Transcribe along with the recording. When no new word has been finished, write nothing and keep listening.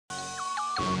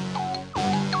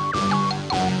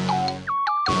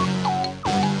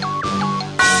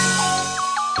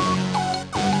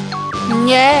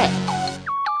Yeah.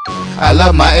 I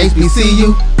love my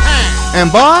HBCU.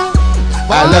 And boy,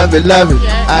 I love it, love it.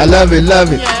 I love it,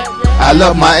 love it. I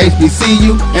love my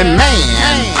HBCU. And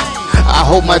man, I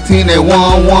hope my team they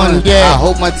won one. Yeah. I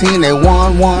hope my team they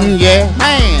won one. Yeah.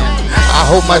 Man, I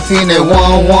hope my team they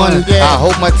won one. I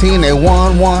hope my team they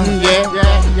won one.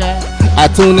 Yeah. I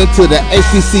tune into the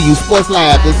HBCU Sports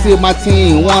Lab to see if my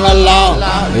team won or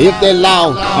lost. If they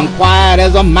lost, I'm quiet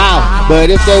as a mouse. But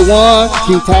if they won,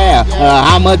 keep tab.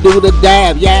 I'ma do the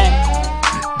dab, yeah.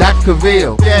 Dr.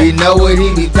 Cavil, he know what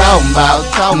he be talking about.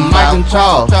 Mike and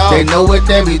Charles, they know what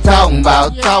they be talking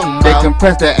about. They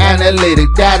compress the analytic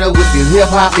data with this hip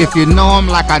hop. If you know them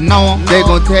like I know them, they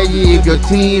gon' tell you if your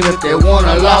team, if they won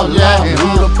or lost, and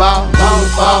who the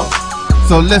ball.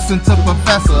 So listen to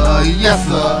Professor, yes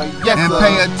sir, and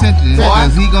pay attention,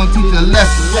 cause he gon' teach a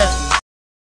lesson.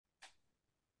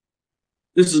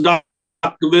 This is Dr.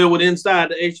 Cavil with Inside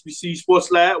the HBCU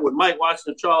Sports Lab with Mike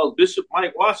Washington and Charles Bishop.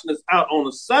 Mike Washington is out on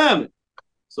assignment,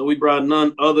 so we brought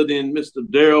none other than Mr.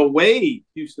 Daryl Wade,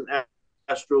 Houston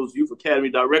Astros Youth Academy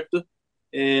Director,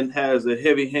 and has a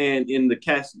heavy hand in the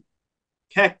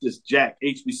Cactus Jack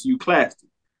HBCU Classic.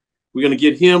 We're going to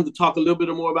get him to talk a little bit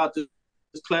more about this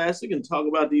Classic and talk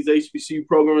about these HBCU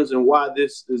programs and why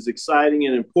this is exciting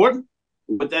and important.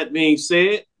 With that being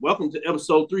said, welcome to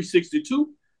episode 362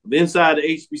 of Inside the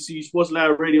HBCU Sports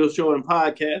Lab radio show and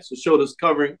podcast, a show that's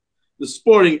covering the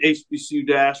sporting HBCU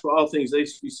dash for all things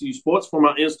HBCU sports from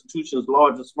our institutions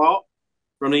large and small.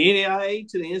 From the NAIA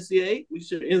to the NCAA, we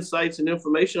share insights and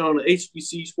information on the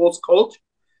HBCU sports culture,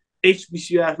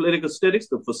 HBCU athletic aesthetics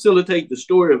to facilitate the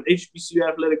story of HBCU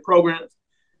athletic programs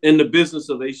in the business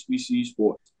of HBCU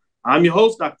sports. I'm your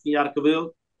host, Dr. Kenyatta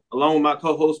Cavil, along with my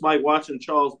co-host, Mike Washington and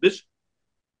Charles Bishop.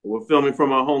 We're filming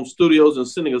from our home studios and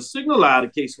sending a signal live to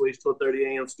KSWA's 1230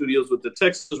 AM studios with the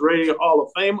Texas Radio Hall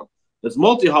of Famer. That's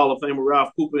multi-Hall of Famer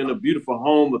Ralph Cooper in the beautiful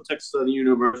home of Texas Southern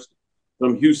University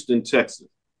from Houston, Texas.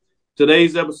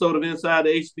 Today's episode of Inside the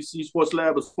HBCU Sports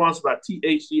Lab is sponsored by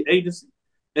THG Agency,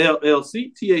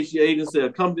 LLC. THG Agency, a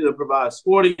company that provides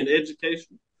sporting and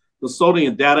education consulting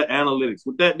and data analytics.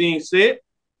 With that being said,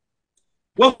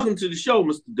 welcome to the show,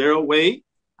 Mr. Daryl Wade.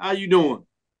 How you doing?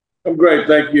 I'm great.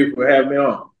 Thank you for having me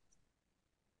on.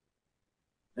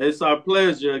 It's our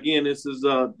pleasure. Again, this is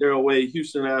Daryl Wade,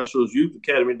 Houston Astros Youth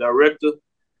Academy Director.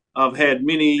 I've had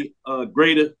many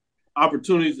great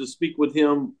opportunities to speak with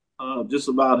him just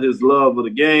about his love of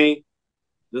the game,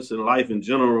 just in life in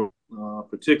general,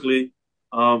 particularly,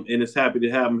 and it's happy to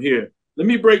have him here. Let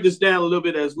me break this down a little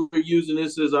bit as we're using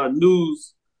this as our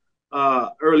news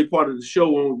early part of the show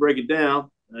when we break it down.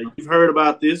 You've heard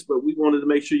about this, but we wanted to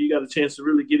make sure you got a chance to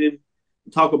really get in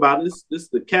and talk about this. This is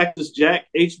the Cactus Jack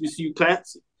HBCU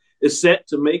Classic. Is set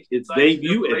to make its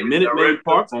debut at Minute Maid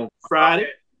Park on Friday,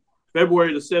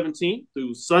 February the 17th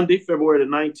through Sunday, February the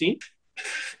 19th.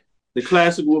 The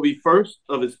Classic will be first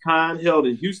of its kind held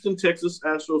in Houston, Texas.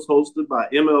 Astros hosted by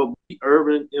MLB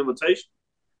Urban Invitation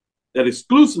that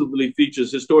exclusively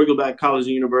features historical Black colleges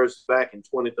and universities back in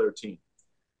 2013.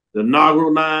 The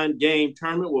inaugural 9-game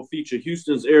tournament will feature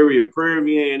Houston's area Prairie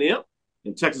View A&M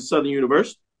and Texas Southern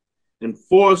University, and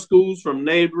 4 schools from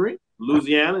neighboring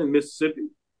Louisiana and Mississippi.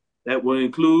 That will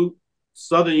include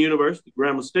Southern University,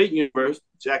 Grambling State University,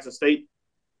 Jackson State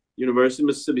University,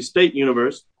 Mississippi State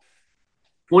University.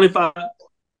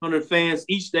 2,500 fans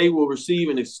each day will receive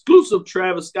an exclusive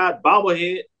Travis Scott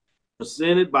bobblehead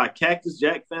presented by Cactus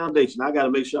Jack Foundation. I got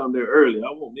to make sure I'm there early. I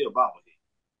want me a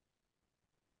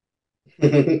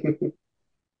bobblehead.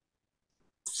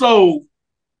 So,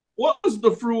 what was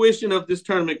the fruition of this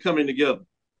tournament coming together?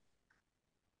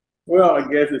 Well, I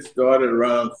guess it started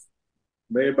around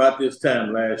maybe about this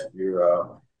time last year.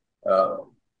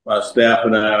 My staff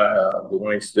and I,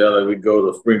 Dwayne Stella, we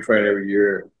go to spring training every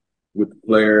year with the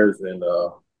players and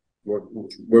work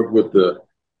with the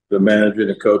manager and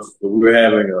the coach. So we were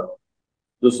having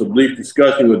just a brief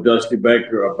discussion with Dusty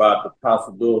Baker about the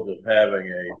possibility of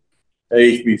having a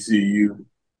HBCU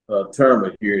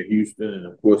tournament here in Houston. And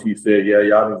of course, he said, "Yeah,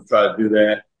 y'all need to try to do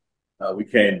that." We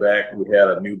came back. We had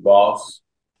a new boss.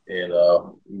 And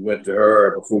we went to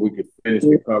her before we could finish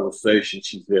the conversation.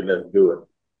 She said, "Let's do it."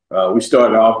 We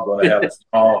started off going to have a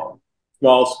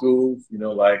small schools,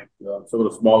 like some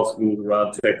of the small schools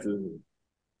around Texas.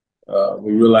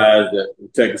 We realized that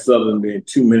Texas Southern being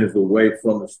 2 minutes away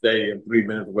from the stadium, 3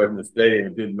 minutes away from the stadium,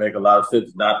 it didn't make a lot of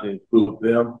sense not to include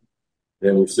them.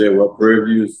 Then we said, well,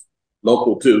 Prairie View is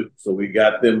local too, so we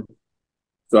got them.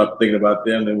 Started thinking about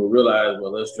them, and we realized,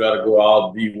 well, let's try to go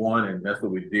all D1, and that's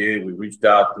what we did. We reached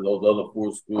out to those other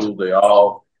 4 schools. They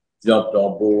all jumped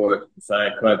on board,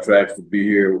 signed contracts to be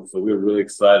here. So we're really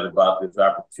excited about this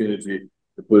opportunity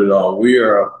to put it on. We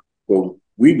are, well,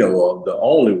 we know of, the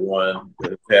only one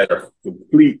that has had a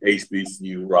complete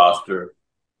HBCU roster,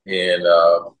 and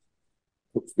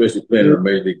especially playing in a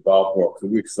Major League ballpark. So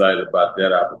we're excited about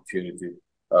that opportunity.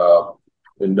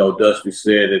 Dusty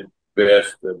said it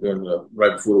best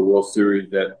right before the World Series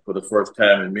that for the first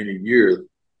time in many years,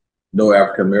 no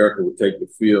African American would take the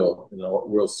field in a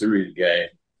World Series game.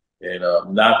 And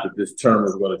not that this tournament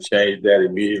is going to change that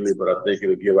immediately, but I think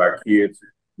it'll give our kids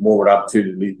more of an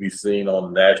opportunity to at least be seen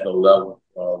on the national level.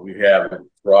 We have it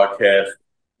broadcast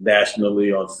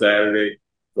nationally on Saturday,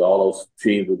 so all those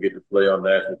teams will get to play on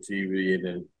national TV, and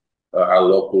then our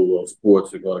local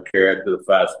sports are going to carry it to the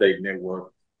 5-state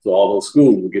network. So all those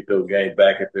schools will get those games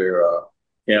back at their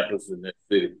campus in their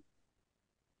city.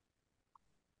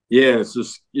 Yeah, so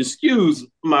excuse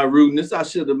my rudeness. I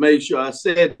should have made sure I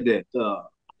said that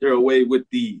they're away with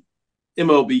the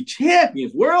MLB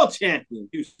champions, world champion,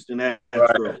 Houston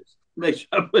Astros. Right. Make sure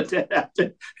I put that out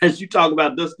there as you talk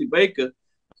about Dusty Baker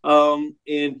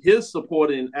and his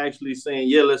support in actually saying,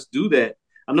 yeah, let's do that.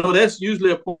 I know that's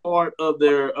usually a part of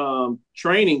their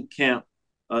training camp.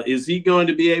 Is he going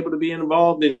to be able to be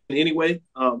involved in any way,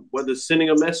 whether sending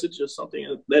a message or something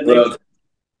of that nature?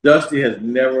 Dusty has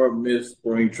never missed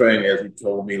spring training, as he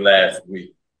told me last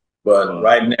week. But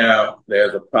right now,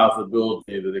 there's a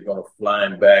possibility that they're going to fly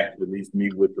him back to at least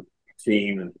meet with the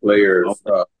team and players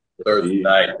Thursday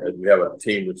night, as we have a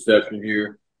team reception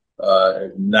here.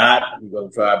 If not, we're going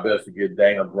to try our best to get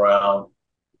Dana Brown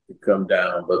to come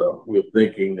down. But we're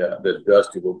thinking that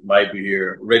Dusty might be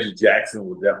here. Reggie Jackson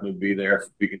will definitely be there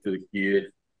speaking to the kids.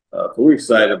 So we're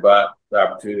excited about the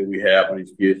opportunity we have for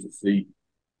these kids to see,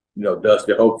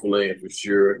 Dusty, hopefully, and for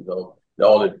sure, the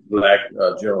only black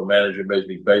general manager in Major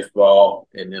League Baseball,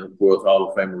 and then, of course, Hall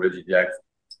of Famer Reggie Jackson.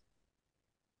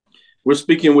 We're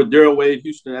speaking with Daryl Wade,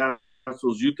 Houston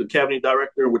Astros Youth Academy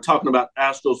Director. We're talking about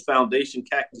Astros Foundation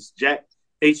Cactus Jack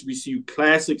HBCU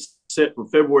Classics set for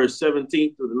February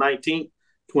 17th through the 19th,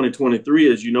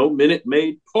 2023. As you know, Minute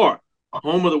Maid Park,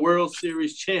 home of the World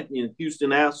Series champion Houston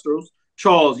Astros.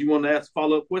 Charles, you want to ask a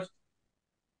follow-up question?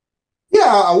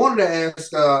 Yeah, I wanted to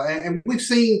ask, and we've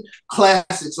seen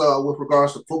classics with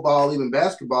regards to football, even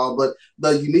basketball, but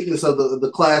the uniqueness of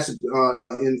the classic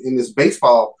in this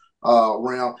baseball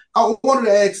realm. I wanted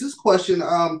to ask this question,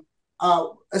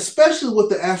 especially with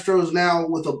the Astros now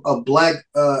with a black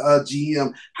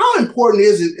GM. How important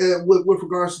is it with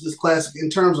regards to this classic in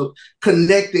terms of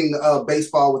connecting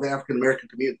baseball with the African American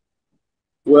community?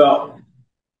 Well,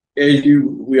 as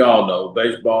we all know,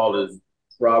 baseball is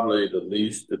probably the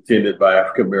least attended by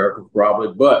African Americans,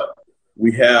 probably, but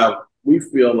we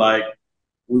feel like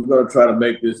we're going to try to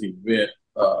make this event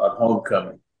a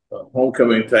homecoming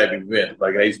type event,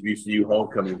 like an HBCU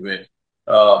homecoming event.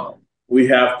 We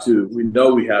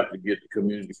know we have to get the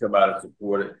community to come out and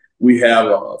support it. We have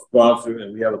a sponsor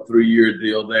and we have a 3-year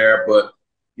deal there, but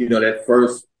that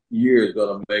first year is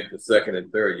going to make the second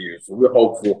and third year. So we're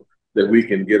hopeful that we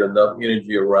can get enough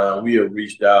energy around. We have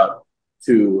reached out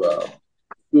to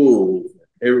schools,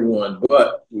 everyone,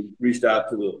 but we reached out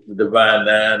to the Divine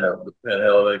Nine of the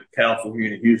Penn Council here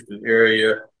in the Houston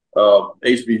area,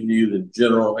 HBCUs in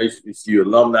general, HBCU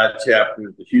alumni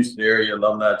chapters, the Houston area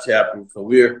alumni chapters. So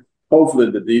we're hopeful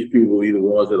that these people will be the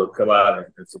ones that will come out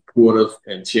and support us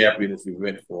and champion this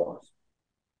event for us.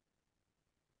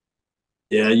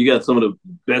 Yeah, you got some of the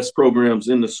best programs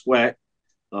in the SWAC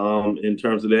in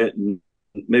terms of that. And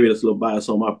maybe that's a little bias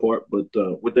on my part, but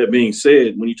with that being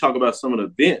said, when you talk about some of the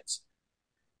events,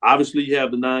 obviously you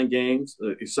have the 9 games,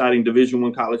 exciting Division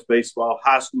I college baseball,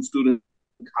 high school student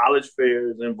college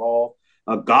fairs involved,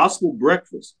 a gospel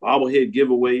breakfast, bobblehead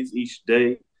giveaways each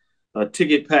day,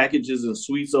 ticket packages and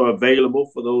suites are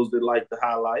available for those that like to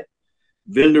highlight.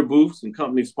 Vendor booths and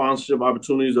company sponsorship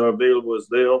opportunities are available as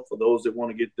well for those that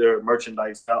want to get their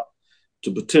merchandise out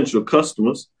to potential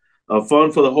customers.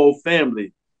 Fun for the whole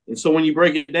family. And so when you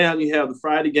break it down, you have the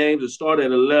Friday games that start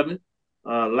at 11,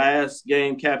 last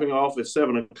game capping off at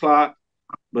 7 o'clock.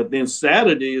 But then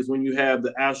Saturday is when you have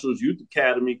the Astros Youth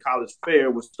Academy College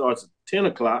Fair, which starts at 10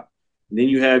 o'clock. And then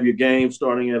you have your game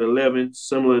starting at 11,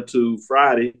 similar to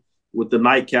Friday, with the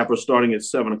nightcapper starting at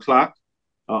 7 o'clock.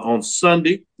 On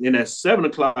Sunday, and at 7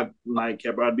 o'clock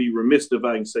nightcapper, I'd be remiss if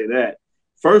I can say that.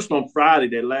 First on Friday,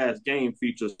 that last game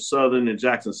features Southern and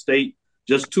Jackson State.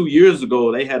 Just 2 years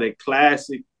ago, they had a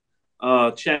classic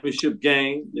championship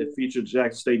game that featured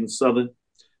Jackson State and Southern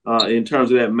in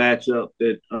terms of that matchup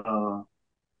that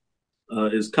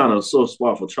is kind of a sore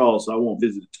spot for Charles, so I won't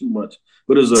visit it too much.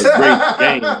 But it was a great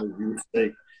game, as you would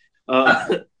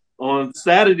say. On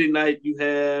Saturday night, you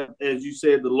have, as you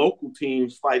said, the local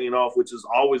teams fighting off, which is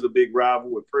always a big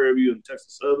rival with Prairie View and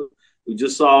Texas Southern. We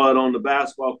just saw it on the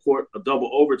basketball court, a double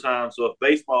overtime. So if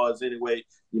baseball is anyway,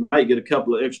 you might get a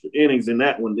couple of extra innings in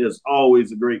that one. There's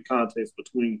always a great contest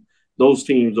between those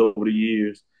teams over the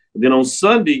years. And then on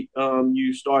Sunday,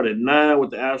 you start at 9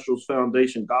 with the Astros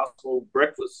Foundation Gospel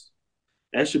Breakfast.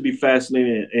 That should be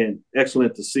fascinating and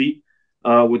excellent to see.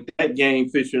 With that game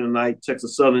featuring tonight,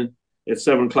 Texas Southern at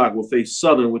 7 o'clock will face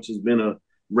Southern, which has been a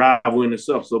rival in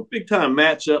itself. So big-time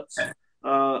matchups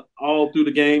all through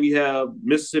the game. You have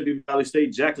Mississippi Valley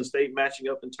State, Jackson State matching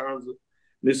up in terms of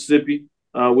Mississippi,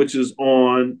 which is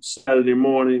on Saturday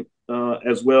morning,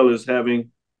 as well as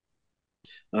having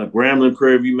Grambling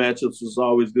Prairie View matchups is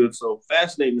always good. So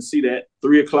fascinating to see that.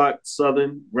 3 o'clock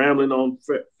Southern, Grambling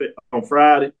on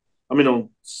Friday. I mean, on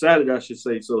Saturday, I should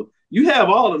say. So you have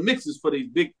all the mixes for these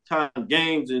big-time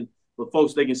games, and for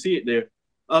folks, they can see it there.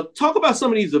 Talk about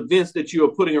some of these events that you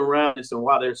are putting around this and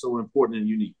why they're so important and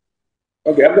unique.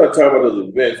 Okay, I'm going to talk about those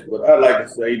events, but I'd like to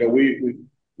say,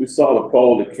 we saw the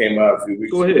poll that came out a few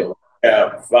weeks ago. We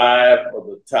have 5 of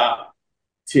the top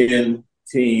 10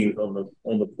 teams on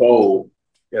the poll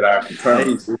at our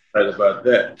tournament. We're excited about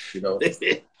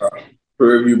that.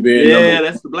 Prairie View being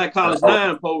that's the Black College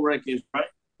 9 poll rankings, right?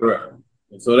 Correct.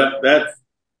 And so that's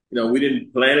we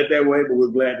didn't plan it that way, but we're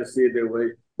glad to see it that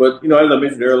way. But as I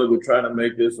mentioned earlier, we're trying to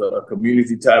make this a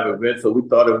community type event. So we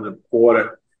thought it was important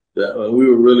that we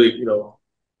were really,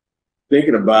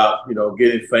 thinking about,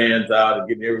 getting fans out and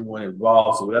getting everyone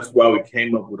involved. So that's why we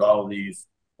came up with all these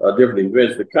different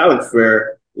events. The College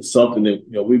Fair is something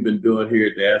that, we've been doing here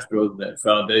at the Astros and that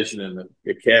Foundation and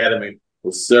the Academy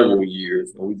for several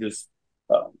years. And we just,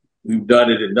 we've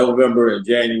done it in November and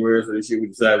January. So this year we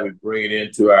decided we'd bring it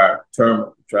into our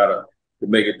tournament to try to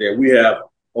make it there. We have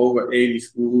over 80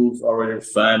 schools already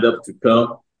signed up to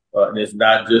come. And it's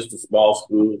not just the small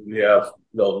schools. We have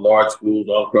large schools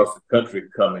all across the country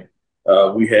coming.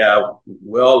 We have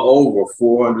well over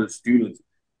 400 students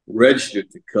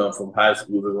registered to come from high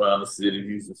schools around the city of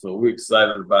Houston. So we're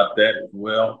excited about that as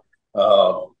well.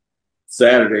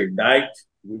 Saturday night,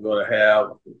 we're going to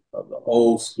have the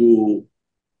whole school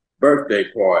birthday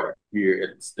party here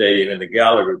at the stadium in the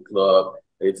Gallagher Club.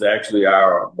 It's actually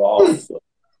our boss,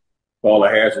 Paula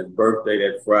Harris's birthday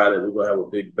that Friday. We're going to have a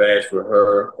big bash for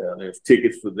her. There's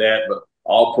tickets for that, but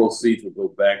all proceeds will go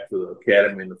back to the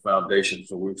Academy and the Foundation.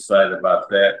 So we're excited about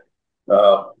that.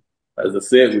 As I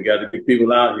said, we got to get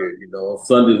people out here. On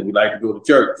Sundays, we like to go to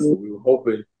church. So we were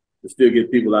hoping to still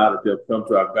get people out if they'll come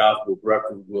to our gospel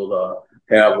breakfast. We'll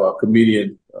have a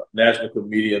comedian, national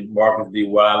comedian, Marcus D.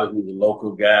 Wiley, who's a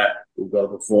local guy, who's going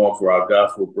to perform for our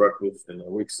gospel breakfast. And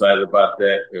we're excited about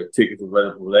that. There are tickets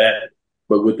available for that.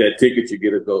 But with that ticket, you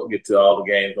get to all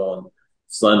the games on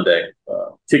Sunday.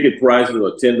 Ticket prices are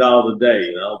 $10 a day,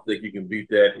 and I don't think you can beat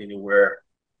that anywhere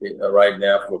right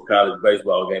now for a college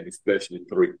baseball game, especially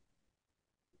 3.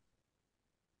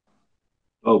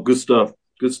 Oh, good stuff.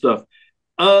 Good stuff.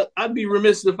 I'd be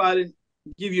remiss if I didn't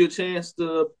give you a chance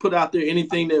to put out there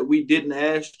anything that we didn't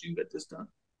ask you at this time.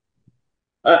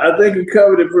 I think we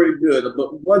covered it pretty good.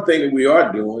 But one thing that we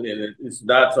are doing, and it's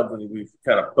not something that we've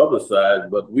kind of publicized,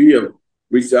 but we have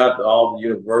reached out to all the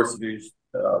universities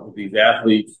with these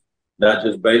athletes, not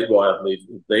just baseball athletes.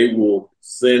 If they will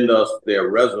send us their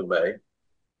resume,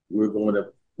 we're going to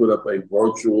put up a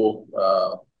virtual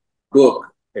book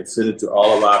and send it to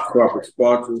all of our corporate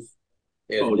sponsors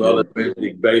as well as Major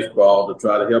League Baseball to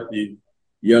try to help these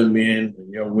young men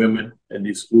and young women in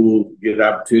these schools get an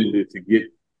opportunity to get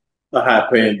a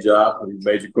high-paying job for these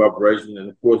major corporations and,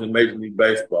 of course, in Major League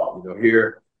Baseball.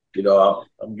 Here,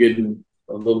 I'm getting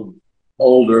a little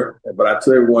older, but I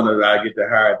tell everyone that I get to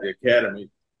hire at the Academy,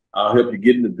 I'll help you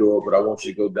get in the door, but I want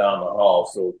you to go down the hall.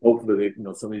 So hopefully,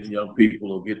 some of these young people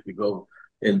will get to go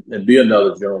and be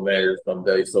another general manager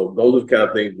someday. So those are the kind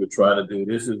of things we're trying to do.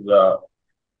 This is,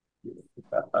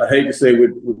 I hate to say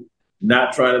we're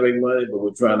not trying to make money, but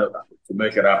we're trying to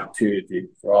make an opportunity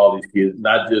for all these kids,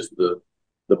 not just the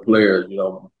players.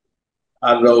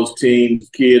 Out of those teams,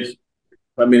 kids,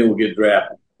 how many will get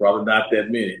drafted? Probably not that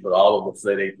many, but all of them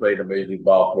say they played a major league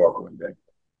ballpark one day.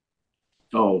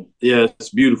 Oh, yeah, it's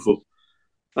beautiful.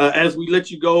 As we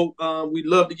let you go, we'd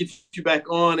love to get you back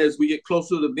on as we get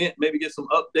closer to the event, maybe get some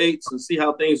updates and see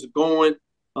how things are going.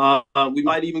 We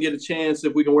might even get a chance,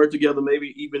 if we can work together,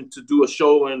 maybe even to do a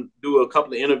show and do a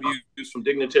couple of interviews from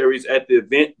dignitaries at the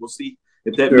event. We'll see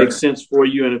if that makes sense for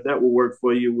you and if that will work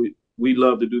for you. We'd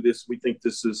love to do this. We think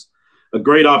this is a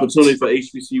great opportunity for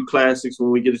HBCU Classics.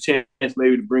 When we get a chance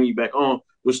maybe to bring you back on,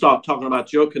 we'll start talking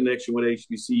about your connection with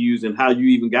HBCUs and how you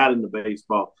even got into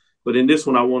baseball. But in this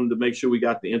one, I wanted to make sure we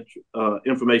got the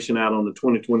information out on the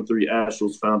 2023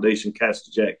 Astros Foundation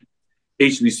Cactus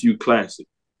HBCU Classic.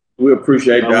 We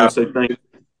appreciate I want to say thank you.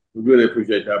 We really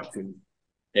appreciate the opportunity.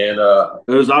 And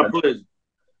it was our pleasure.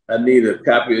 I need a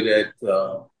copy of that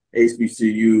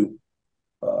HBCU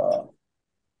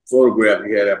photograph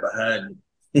you had that behind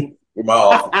you for my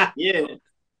office. Yeah.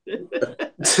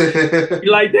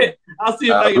 You like that? I'll see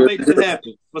if I can make it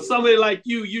happen. For somebody like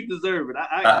you, you deserve it.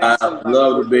 I'd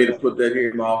love to be able to put that here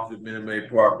in my office at Minute Maid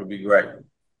Park. Would be great.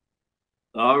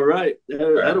 All right.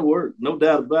 That'll work. No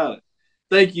doubt about it.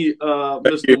 Thank you,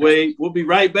 Mr. Wade. We'll be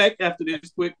right back after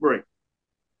this quick break.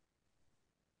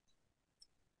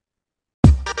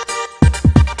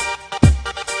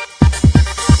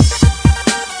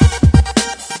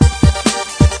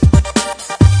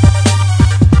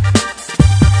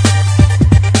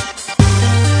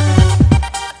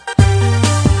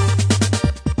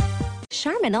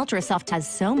 Charmin Ultra Soft has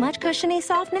so much cushiony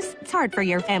softness, it's hard for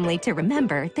your family to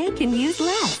remember they can use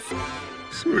less.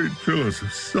 Sweet pillows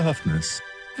of softness.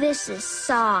 This is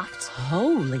soft.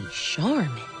 Holy Charmin.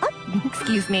 Oh,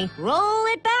 excuse me. Roll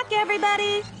it back,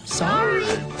 everybody. Sorry.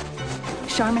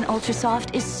 Charmin Ultra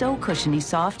Soft is so cushiony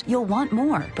soft, you'll want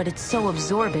more. But it's so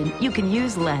absorbent, you can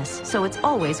use less, so it's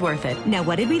always worth it. Now,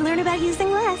 what did we learn about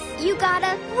using less? You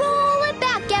gotta roll it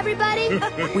back, everybody.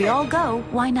 We all go.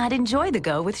 Why not enjoy the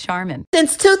go with Charmin?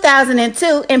 Since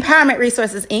 2002, Empowerment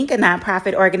Resources, Inc., a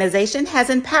nonprofit organization, has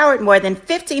empowered more than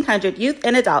 1,500 youth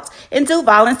and adults in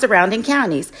Duval and surrounding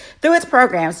counties through its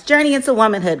programs Journey into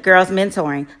Womanhood, Girls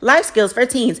Mentoring, Life Skills for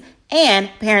Teens, and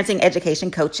parenting education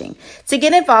coaching. To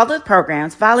get involved with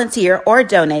programs, volunteer, or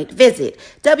donate, visit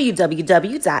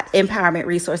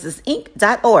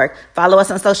www.empowermentresourcesinc.org. Follow us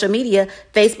on social media,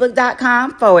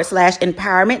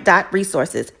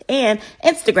 facebook.com/empowerment.resources and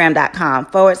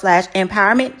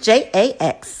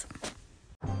instagram.com/empowermentjax.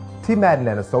 T. Madden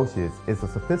and Associates is a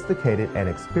sophisticated and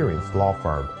experienced law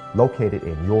firm located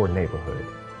in your neighborhood.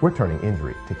 We're turning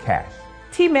injury to cash.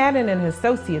 T. Madden and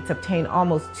Associates obtained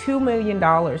almost $2 million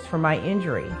for my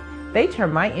injury. They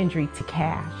turned my injury to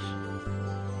cash.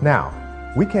 Now,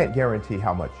 we can't guarantee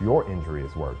how much your injury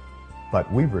is worth, but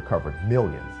we've recovered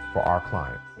millions for our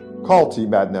clients. Call T.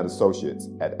 Madden and Associates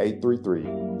at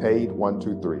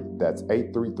 833-PAID-123. That's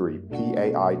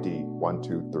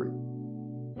 833-PAID-123.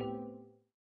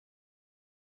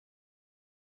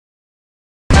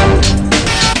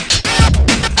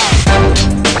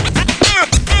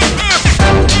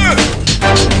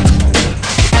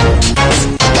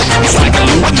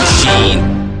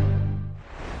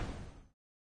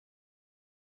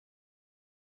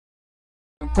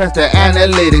 Press the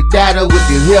analytic data with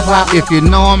your hip hop. If you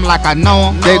know them like I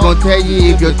know them, they gon' tell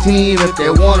you if your team, if they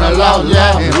wanna lose,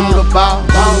 and who the ball.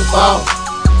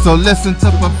 So listen to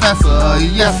Professor,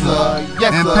 yes sir,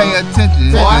 and pay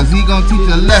attention, cause he gon' teach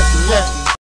a lesson.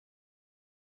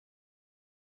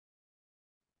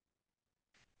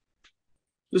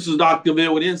 This is Dr.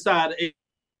 Cavil with Inside the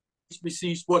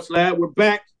HBCU Sports Lab. We're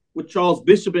back with Charles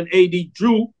Bishop and A.D.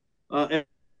 Drew. And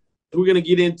we're going to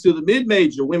get into the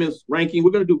mid-major women's ranking.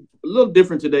 We're going to do a little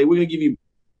different today. We're going to give you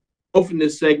both in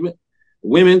this segment,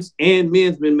 women's and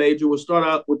men's mid-major. We'll start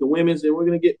out with the women's, and we're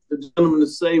going to get the gentlemen to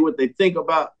say what they think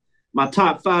about my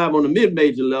top five on the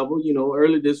mid-major level. You know,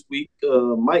 early this week,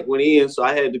 Mike went in, so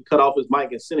I had to cut off his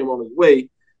mic and send him on his way.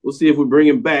 We'll see if we bring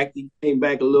him back. He came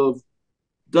back a little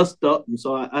dust up, and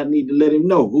so I need to let him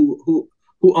know who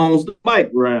owns the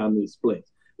mic around this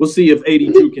place. We'll see if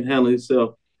A.D. Drew can handle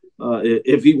himself.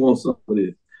 If he wants some of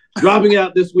this. Dropping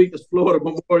out this week is Florida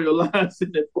Memorial Lions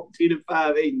sitting at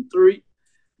 14-5, 8-3.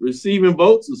 Receiving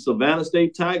votes is Savannah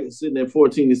State Tigers sitting at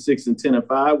 14-6 and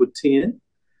 10-5 with 10.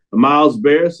 The Miles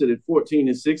Bears sit at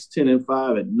 14-6,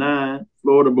 10-5 at 9.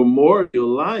 Florida Memorial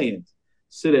Lions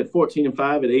sit at 14-5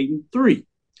 at 8-3.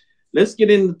 Let's get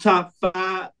in the top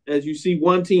five. As you see,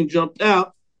 one team jumped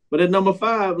out. But at number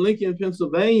 5, Lincoln,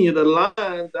 Pennsylvania, the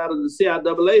Lions out of the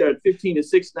CIAA are at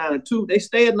 15-6, 9-2. They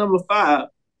stay at number 5,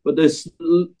 but they're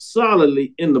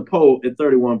solidly in the poll at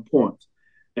 31 points.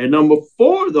 At number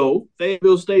 4, though,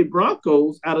 Fayetteville State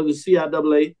Broncos out of the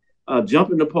CIAA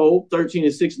jump in the poll,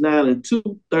 13-6,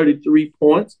 9-2, 33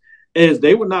 points, as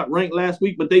they were not ranked last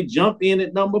week, but they jump in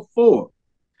at number 4.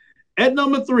 At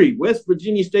number 3, West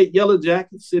Virginia State Yellow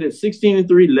Jackets sit at 16-3,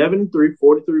 11-3,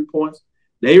 43 points.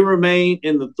 They remain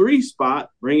in the 3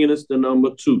 spot, bringing us to number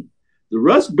 2. The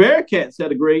Russ Bearcats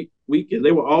had a great week, and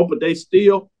they were off, but they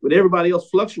still, with everybody else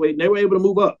fluctuating, they were able to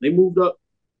move up. They moved up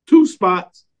 2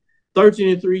 spots,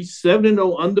 13-3,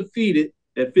 7-0, undefeated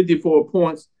at 54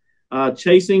 points,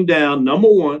 chasing down number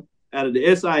 1 out of the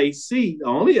SIAC, the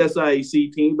only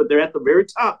SIAC team, but they're at the very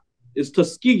top, is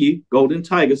Tuskegee Golden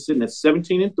Tigers, sitting at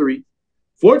 17-3,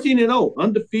 14-0,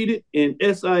 undefeated in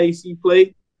SIAC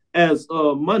play as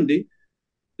Monday.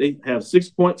 They have 6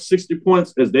 points, 60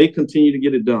 points as they continue to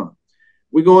get it done.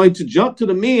 We're going to jump to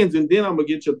the men's, and then I'm going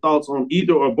to get your thoughts on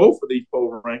either or both of these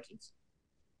poll rankings.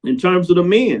 In terms of the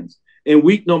men's, in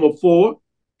week number 4,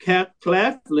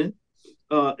 Claflin,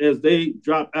 as they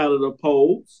drop out of the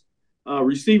polls,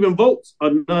 receiving votes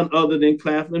are none other than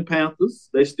Claflin Panthers.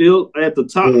 They still at the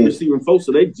top receiving votes,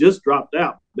 so they just dropped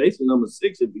out. Basically number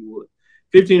 6, if you would.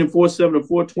 15-4,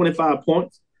 7-4, 25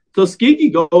 points. Tuskegee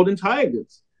Golden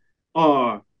Tigers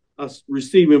are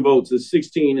receiving votes at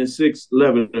 16-6,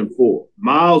 11-4.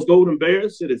 Miles Golden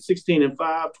Bears sit at 16-5,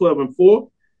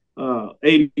 12-4.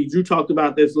 AD Drew talked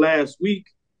about this last week,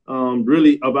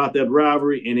 really about that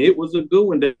rivalry, and it was a good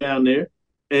one down there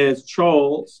as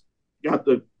Charles got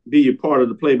to be a part of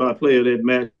the play-by-play of that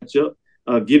matchup,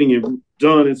 getting it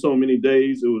done in so many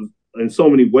days. It was in so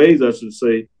many ways, I should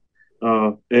say,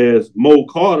 as Mo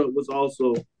Carter was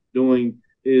also doing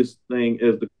his thing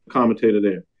as the commentator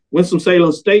there.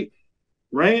 Winston-Salem State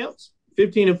Rams,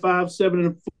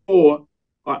 15-5, 7-4,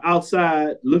 are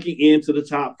outside looking into the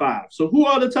top 5. So who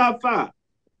are the top 5?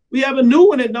 We have a new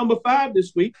one at number 5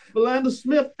 this week, Belanda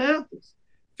Smith Panthers.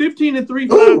 15-3,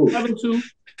 5-7-2,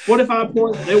 45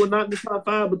 points. They were not in the top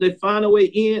 5, but they find a way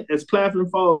in as Claflin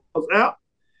falls out.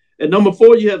 At number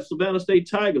 4, you have Savannah State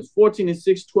Tigers,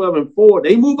 14-6, 12-4.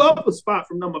 They move up a spot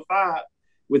from number 5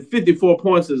 with 54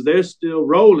 points as they're still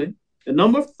rolling. At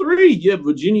number 3, you have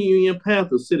Virginia Union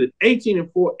Panthers sit at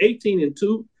 18-4,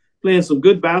 18-2, playing some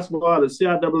good basketball at the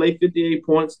CIAA, 58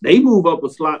 points. They move up a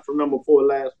slot from number 4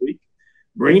 last week,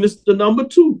 bringing us to number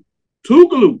 2,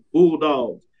 Tougaloo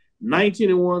Bulldogs,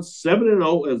 19-1,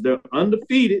 7-0 as they're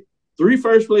undefeated. 3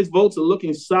 first-place votes are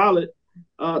looking solid.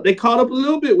 They caught up a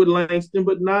little bit with Langston,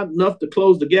 but not enough to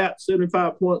close the gap,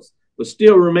 75 points, but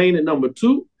still remain at number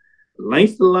 2.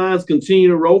 Langston Lions continue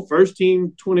to roll. First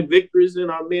team 20 victories in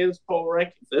our men's poll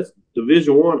rankings. That's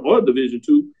Division I or Division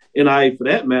II, NIA for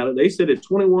that matter. They sit at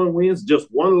 21 wins, just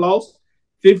 1 loss,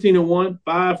 15-1,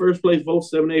 5 first-place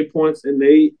votes, 78 points, and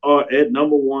they are at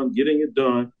number 1, getting it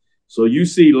done. So you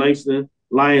see Langston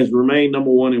Lions remain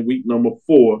number 1 in week number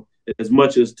 4, as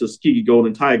much as Tuskegee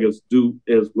Golden Tigers do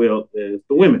as well as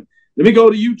the women. Let me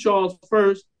go to you, Charles,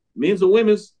 first. Men's and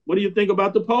women's, what do you think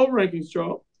about the poll rankings,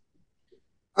 Charles?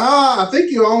 I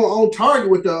think you're on target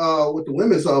with the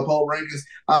women's poll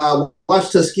rankings.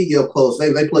 Watch Tuskegee up close.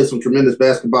 They play some tremendous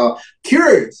basketball.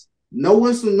 Curious, no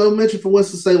mention for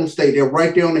Winston-Salem State. They're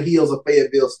right there on the heels of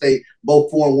Fayetteville State,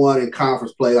 both 4-1 in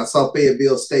conference play. I saw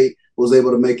Fayetteville State was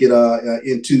able to make it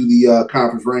into the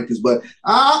conference rankings. But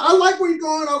I like where you're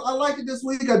going. I like it this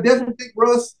week. I definitely think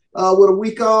Russ with a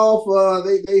week off,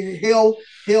 they held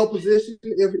position,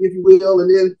 if you will,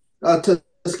 and then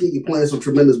Tuskegee playing some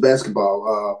tremendous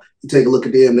basketball. You take a look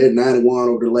at them; they're 9-1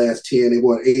 over the last 10. They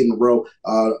won 8 in a row.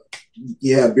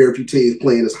 You have very few teams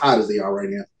playing as hot as they are right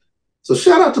now. So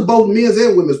shout out to both men's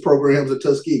and women's programs at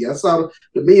Tuskegee. I saw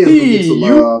the men's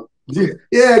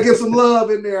get some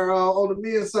love in there on the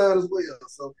men's side as well.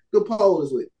 So good poll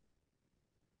this week.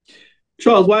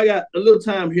 Charles, while I got a little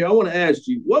time here, I want to ask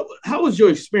you, how was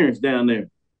your experience down there?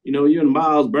 You know, you're in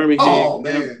Miles, Birmingham. Oh,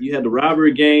 man. You had the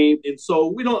rivalry game. And so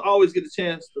we don't always get a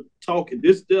chance to talk in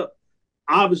this depth.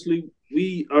 Obviously,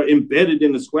 we are embedded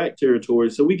in the SWAC territory,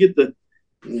 so we get to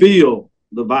feel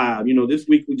the vibe. You know, this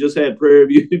week we just had Prairie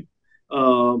View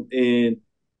and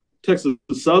Texas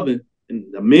Southern.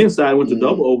 And the men's side went to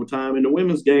double overtime, and the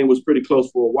women's game was pretty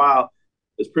close for a while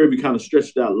as Prairie View kind of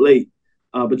stretched out late.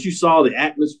 But you saw the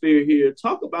atmosphere here.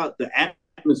 Talk about the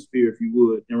atmosphere, if you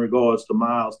would, in regards to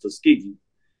Miles Tuskegee.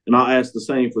 And I'll ask the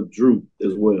same for Drew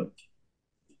as well.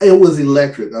 It was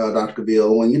electric, Dr.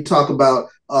 Cavil. When you talk about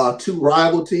 2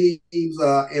 rival teams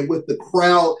and with the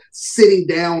crowd sitting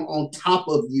down on top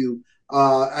of you,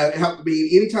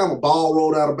 anytime a ball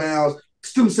rolled out of bounds,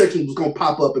 student section was going to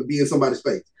pop up and be in somebody's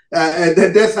face. And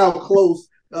that's how close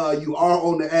you are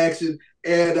on the action.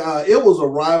 And it was a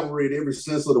rivalry in every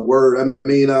sense of the word. I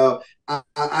mean,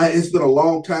 it's been a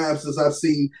long time since I've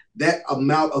seen that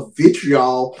amount of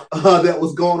vitriol that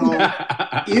was going on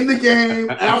in the game,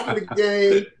 after the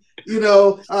game. You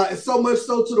know, so much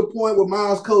so to the point where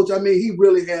Miles' coach, I mean, he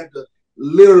really had to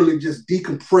literally just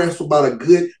decompress for about a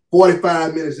good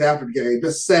 45 minutes after the game.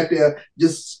 Just sat there,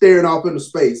 just staring off into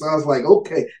space. I was like,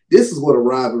 okay, this is what a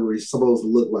rivalry is supposed to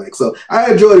look like. So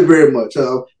I enjoyed it very much.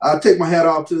 I'll take my hat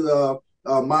off to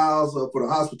Miles for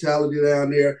the hospitality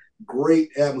down there. Great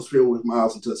atmosphere with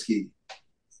Miles and Tuskegee.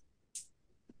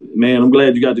 Man, I'm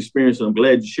glad you got the experience. I'm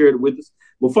glad you shared it with us.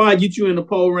 Before I get you in the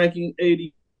poll ranking, AD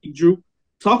Drew,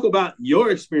 talk about your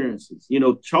experiences. You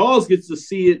know, Charles gets to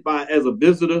see it as a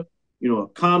visitor. You know, a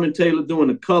commentator doing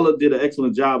the color did an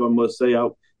excellent job, I must say.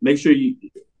 I'll make sure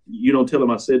you don't tell him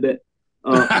I said that.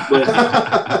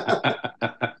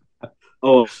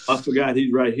 Oh, I forgot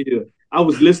he's right here. I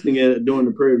was listening at it during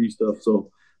the Prairie View stuff. So,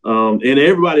 and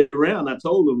everybody around, I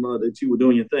told them that you were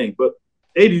doing your thing. But,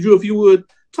 hey, Drew, if you would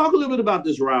talk a little bit about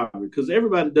this rivalry, because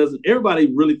everybody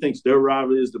really thinks their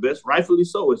rivalry is the best. Rightfully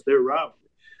so, it's their rivalry.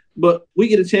 But we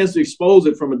get a chance to expose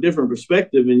it from a different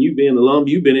perspective. And you being an alum,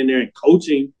 you've been in there and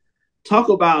coaching. Talk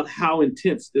about how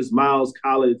intense this Miles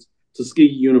College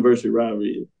Tuskegee University rivalry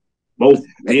is. Both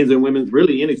men's and women's,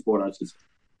 really any sport, I should say.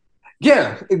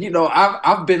 Yeah,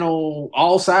 I've been on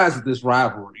all sides of this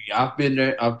rivalry. I've been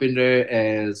there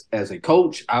as a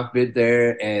coach. I've been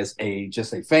there as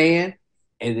just a fan,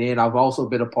 and then I've also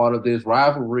been a part of this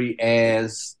rivalry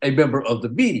as a member of the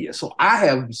media. So I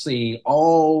have seen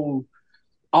all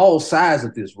sides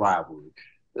of this rivalry.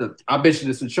 I mentioned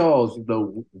this to Charles.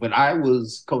 When I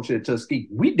was coaching at Tuskegee,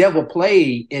 we never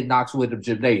played in Knox Windham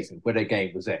Gymnasium where that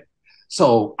game was at.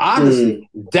 So honestly,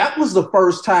 that was the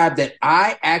first time that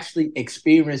I actually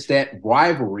experienced that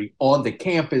rivalry on the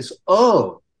campus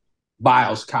of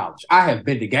Miles College. I have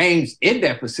been to games in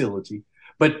that facility,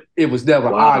 but it was never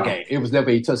our game. It was never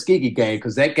a Tuskegee game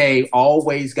because that game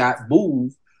always got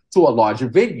moved to a larger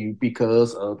venue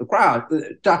because of the crowd.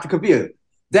 Dr. Cavil,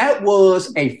 that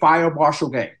was a fire marshal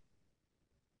game.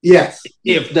 Yes.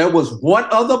 If there was one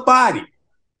other body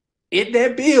in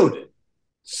that building,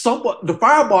 the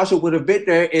fire marshal would have been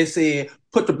there and said,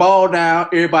 "Put the ball down,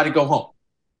 everybody go home."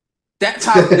 That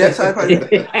type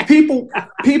of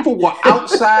people were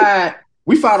outside.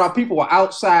 We found out people were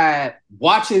outside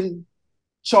watching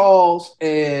Charles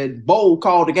and Bo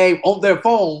call the game on their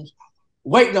phones,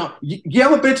 waiting on. You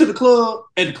ever been to the club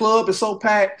and the club is so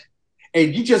packed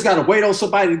and you just got to wait on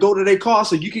somebody to go to their car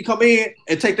so you can come in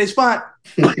and take their spot?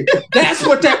 That's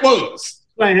what that was.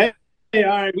 Like, hey, all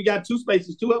right, we got 2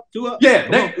 spaces, 2 up.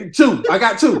 Yeah, 2. I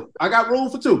got 2. I got room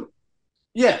for 2.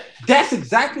 Yeah, that's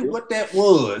exactly what that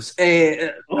was.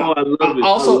 And I love it.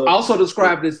 Also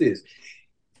described as this.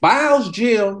 Miles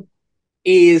Gym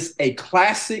is a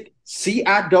classic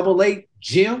CIAA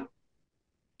gym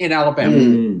in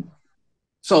Alabama.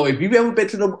 So if you've ever been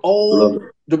to them old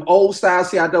style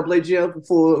CIAA gyms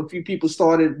before a few people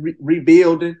started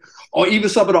rebuilding, or even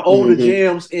some of the older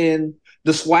gyms in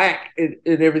the SWAC and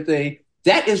everything,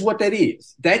 that is what that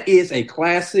is. That is a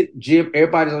classic gym.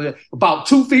 Everybody's about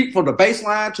 2 feet from the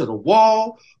baseline to the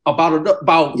wall, about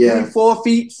 3-4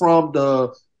 feet from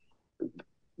the.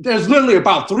 There's literally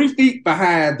about 3 feet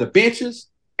behind the benches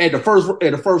and the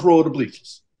first row of the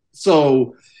bleachers.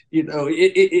 So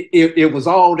it was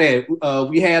all that.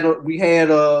 We had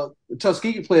a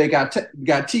Tuskegee player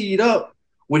got teed up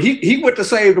when he went to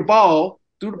save the ball,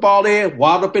 threw the ball in,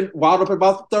 wound up in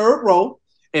about the 3rd row.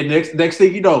 And next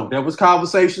thing you know, there was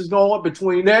conversations going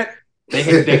between that. They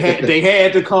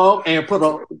had to come and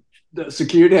the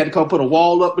security had to come put a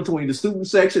wall up between the student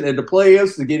section and the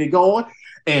players to get it going.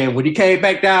 And when he came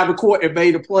back down the court and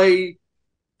made a play,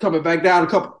 coming back down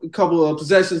a couple of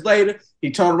possessions later,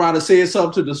 he turned around and said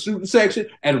something to the student section,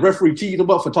 and the referee teed him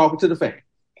up for talking to the fan.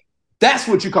 That's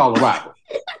what you call a rival.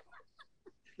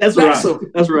 That's right.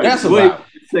 That's right. That's a rival.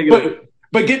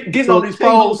 But getting on these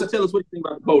polls. Tell us what you think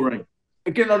about the poll rank.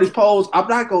 Getting on these polls, I'm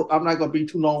not gonna be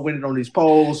too long-winded on these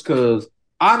polls because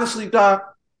honestly,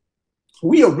 Doc,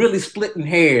 we are really splitting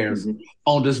hairs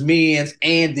on this men's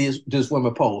and this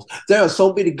women polls. There are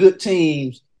so many good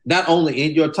teams, not only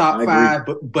in your top 5,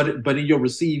 but in your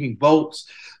receiving votes.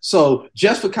 So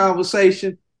just for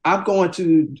conversation, I'm going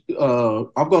to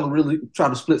really try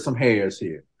to split some hairs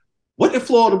here. What did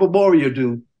Florida Memorial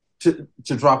do to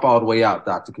drop all the way out,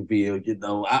 Dr.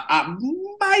 Cavil? I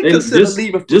might consider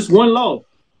leaving. Just one loss.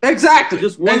 Exactly.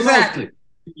 Just one exactly.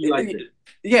 Like that.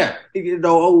 Yeah.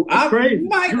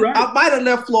 I might have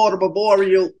left Florida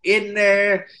Memorial in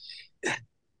there.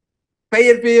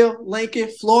 Fayetteville, Lincoln,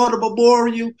 Florida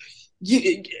Memorial.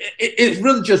 It's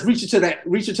really just reaching to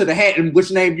the hat, and which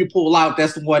name you pull out,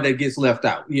 that's the one that gets left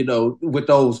out. With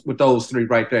those 3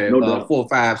 right there, 4,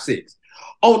 5, 6.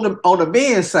 On the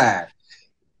men's side,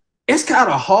 it's kind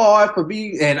of hard for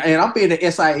me, and I'm being an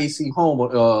SIAC homer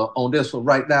on this one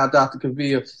right now, Dr.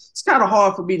 Cavil. It's kind of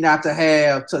hard for me not to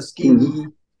have Tuskegee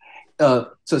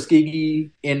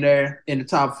in there in the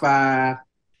top 5,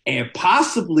 and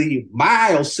possibly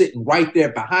Miles sitting right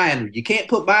there behind him. You can't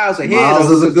put Miles ahead.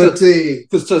 Miles is a good team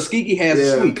because Tuskegee has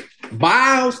a sweep.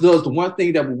 Miles does the one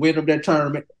thing that will win them that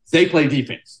tournament. They play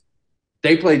defense.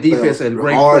 They play defense at a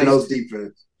great hard nose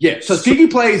defense. Yeah, Tuskegee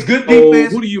plays good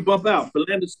defense. Who do you bump out?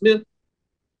 Philander Smith?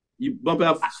 You bump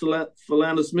out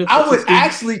Philander Smith? I would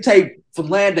actually take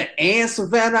Philander and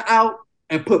Savannah out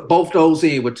and put both those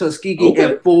in with Tuskegee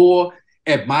at 4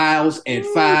 at Miles and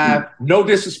 5. No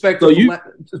disrespect So to you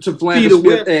Philander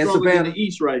Smith and Savannah. In the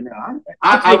East right now.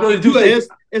 I really do think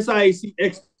SIAC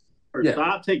expert. Yeah. So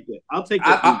I'll take that. I'll take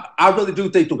that. I really do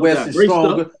think the West is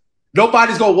stronger. Stuff.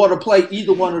 Nobody's gonna want to play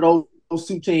either one of those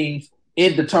two teams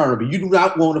in the tournament. You do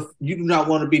not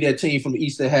want to be that team from the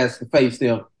East that has to face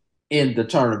them in the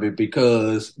tournament,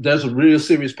 because there's a real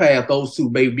serious path those two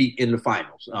may be in the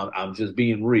finals. I'm just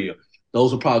being real.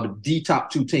 Those are probably the top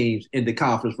two teams in the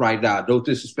conference right now. No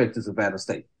disrespect to Savannah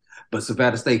State, but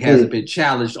Savannah State hasn't been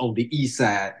challenged on the East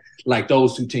side like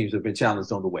those two teams have been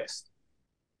challenged on the West.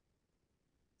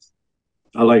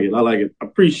 I like it. I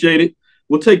appreciate it.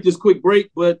 We'll take this quick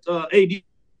break, but AD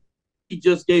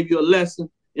just gave you a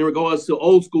lesson in regards to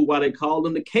old school, why they call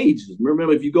them the cages.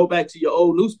 Remember, if you go back to your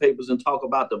old newspapers and talk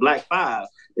about the Black Five,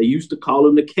 they used to call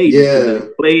them the cages. Yeah. They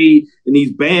played in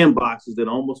these bandboxes that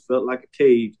almost felt like a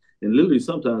cage. And literally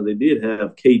sometimes they did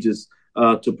have cages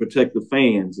to protect the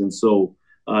fans. And so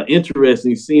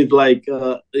interesting. Seems like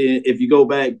if you go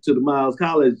back to the Miles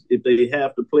College, if they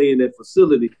have to play in that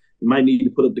facility, you might need to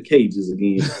put up the cages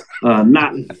again.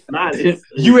 Not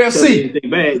UFC.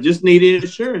 Anything bad. Just need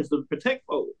insurance to protect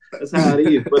folks. That's how it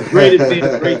is. But great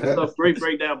event, great stuff, great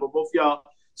breakdown for both y'all.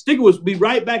 Stick with us. We'll be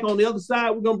right back on the other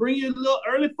side. We're gonna bring you a little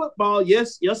early football.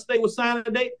 Yes, yesterday was signing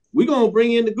day. We're gonna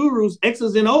bring in the gurus,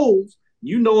 X's and O's.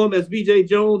 You know them as BJ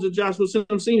Jones and Joshua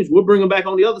Sims Seniors. We'll bring them back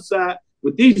on the other side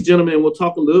with these gentlemen, and we'll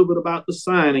talk a little bit about the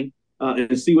signing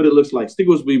and see what it looks like. Stick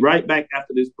with us. We'll be right back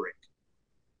after this break.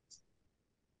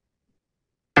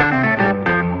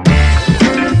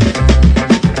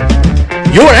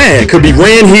 Your ad could be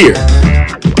ran here.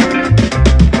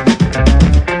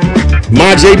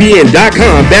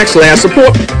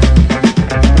 MyJBN.com/support.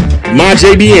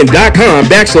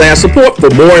 MyJBN.com/support for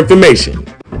more information.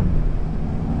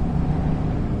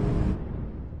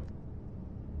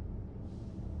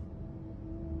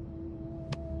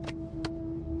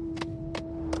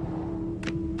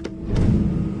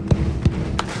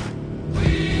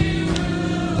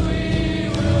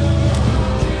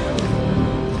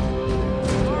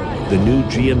 The new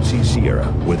GMC Sierra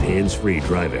with hands-free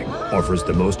driving offers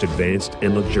the most advanced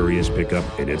and luxurious pickup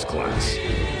in its class.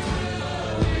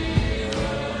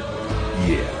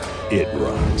 Yeah, it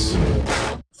rocks.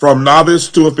 From novice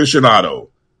to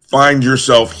aficionado, find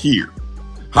yourself here.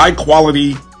 High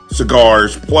quality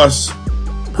cigars plus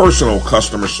personal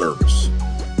customer service.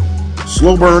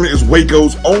 Slow Burn is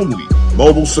Waco's only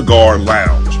mobile cigar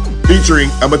lounge, featuring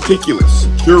a meticulous,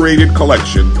 curated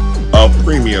collection of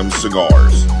premium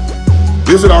cigars.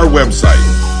 Visit our website,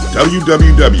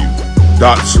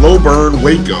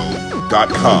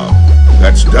 www.slowburnwaco.com.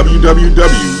 That's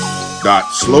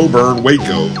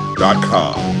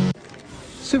www.slowburnwaco.com.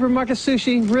 Supermarket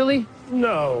sushi, really?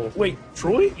 No. Wait,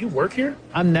 Troy, you work here?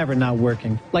 I'm never not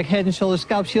working. Like Head & Shoulders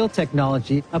Scalp Shield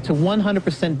technology, up to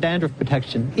 100% dandruff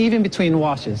protection, even between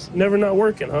washes. Never not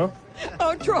working, huh?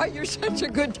 Oh, Troy, you're such a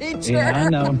good teacher. Yeah, I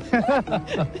know.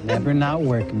 Never not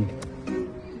working.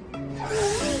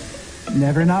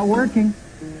 Never not working.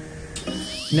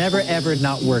 Never ever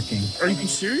not working. Are you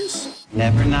serious?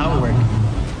 Never not working.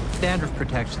 Dandruff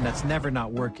protection that's never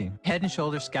not working. Head &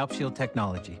 Shoulders Scalp Shield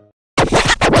technology.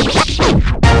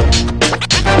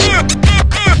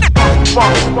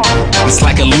 It's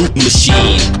like a loop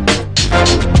machine.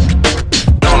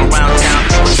 All around town,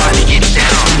 people trying to get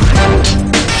down.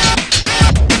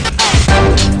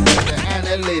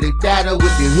 Analytic data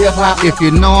with your hip hop. If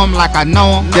you know them like I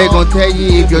know them, they gon' tell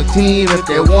you if your team, if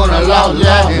they wanna lose,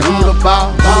 and who the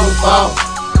ball.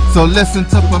 So listen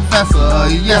to Professor,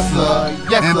 yes sir,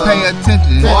 and pay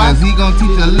attention, cause he gon'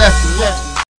 teach a lesson.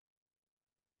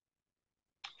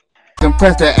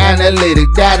 Compress the analytic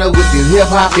data with your hip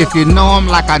hop. If you know them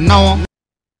like I know them.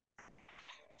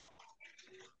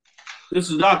 This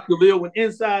is Dr. Cavil with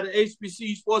Inside the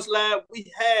HBCU Sports Lab.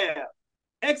 We have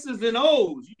X's and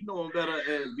O's. You know them better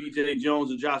as BJ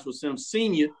Jones and Joshua Sims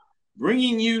Sr.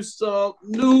 bringing you some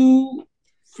new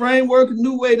framework,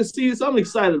 new way to see this. I'm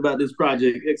excited about this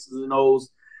project, X's and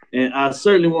O's. And I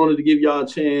certainly wanted to give y'all a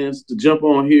chance to jump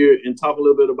on here and talk a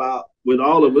little bit about, with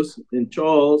all of us, and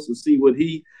Charles, and see what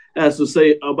he has to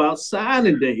say about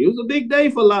signing day. It was a big day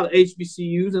for a lot of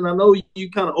HBCUs, and I know you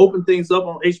kind of open things up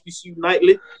on HBCU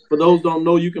Nightly. For those who don't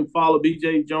know, you can follow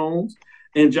BJ Jones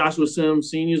and Joshua Sims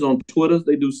Seniors on Twitter.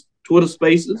 They do Twitter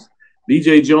Spaces.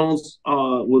 BJ Jones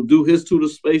will do his Twitter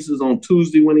Spaces on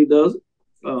Tuesday when he does it.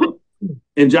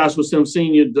 And Joshua Sims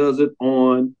Senior does it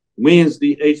on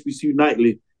Wednesday, HBCU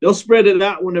Nightly. They'll spread it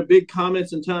out when they're big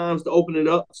comments and times to open it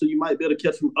up, so you might be able to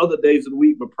catch them other days of the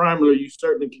week, but primarily you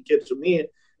certainly can catch them in.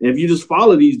 And if you just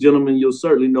follow these gentlemen, you'll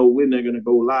certainly know when they're going to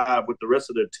go live with the rest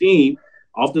of their team.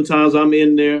 Oftentimes I'm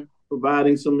in there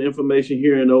providing some information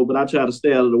here and there, but I try to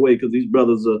stay out of the way because these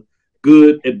brothers are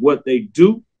good at what they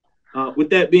do. With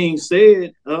that being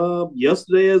said,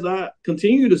 yesterday, as I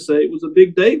continue to say, it was a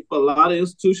big day for a lot of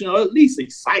institutions, or at least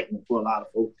excitement for a lot of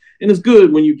folks. And it's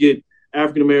good when you get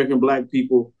African-American Black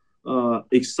people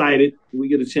excited. We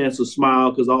get a chance to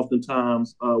smile because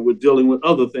oftentimes we're dealing with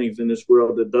other things in this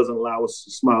world that doesn't allow us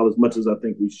to smile as much as I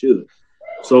think we should.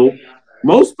 So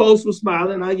most folks were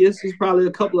smiling. I guess there's probably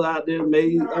a couple out there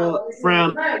maybe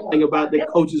frowning about their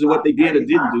coaches and what they did or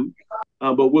didn't do.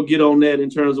 But we'll get on that in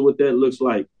terms of what that looks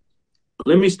like.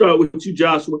 Let me start with you,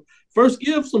 Joshua. First,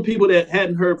 give some people that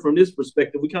hadn't heard from this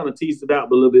perspective. We kind of teased it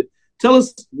out a little bit. Tell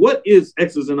us, what is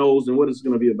X's and O's and what it's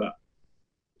going to be about?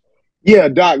 Yeah,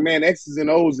 Doc, man, X's and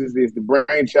O's is the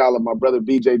brainchild of my brother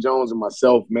BJ Jones and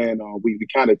myself, man. We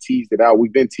kind of teased it out.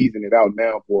 We've been teasing it out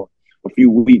now for a few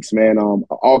weeks, man.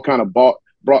 All kind of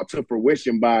brought to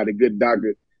fruition by the good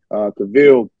Dr.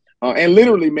 Cavil. And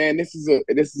literally, man, this is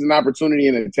an opportunity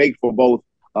and a take for both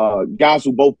guys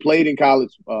who both played in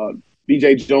college.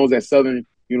 BJ Jones at Southern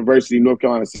University, North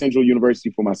Carolina Central University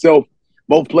for myself.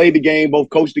 Both played the game, both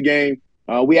coached the game.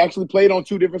 We actually played on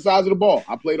two different sides of the ball.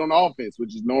 I played on the offense,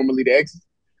 which is normally the X's.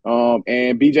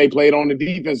 And BJ played on the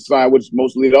defensive side, which is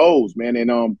mostly the O's, man.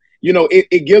 And,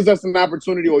 it gives us an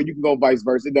opportunity, or you can go vice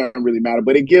versa. It doesn't really matter.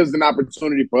 But it gives an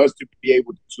opportunity for us to be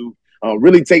able to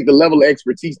really take the level of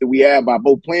expertise that we have by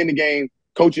both playing the game,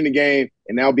 coaching the game,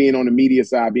 and now being on the media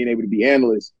side, being able to be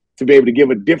analysts, to be able to give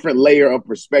a different layer of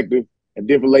perspective, a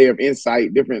different layer of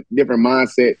insight, different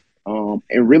mindset,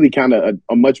 and really kind of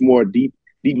a much more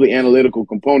deeply analytical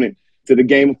component to the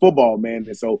game of football, man.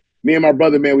 And so me and my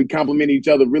brother, man, we complement each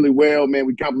other really well, man.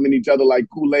 We complement each other like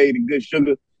Kool-Aid and good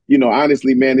sugar.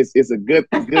 Honestly, man, it's a good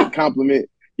compliment,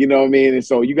 you know what I mean? And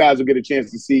so you guys will get a chance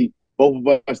to see both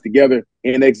of us together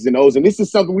in X's and O's. And this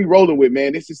is something we rolling with,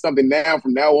 man. This is something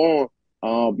from now on,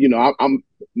 I'm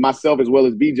myself as well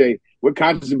as BJ, we're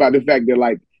conscious about the fact that,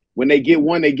 like, when they get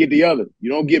one, they get the other. You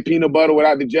don't get peanut butter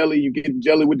without the jelly. You get the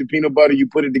jelly with the peanut butter. You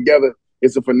put it together.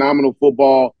 It's a phenomenal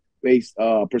football-based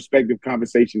perspective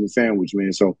conversation and sandwich,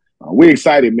 man. So we're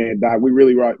excited, man, Doc. We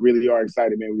really are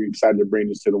excited, man. We're excited to bring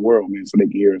this to the world, man, so they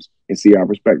can hear us and see our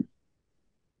perspective.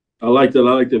 I like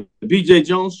that. BJ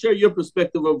Jones, share your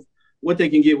perspective of what they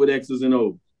can get with X's and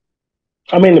O's.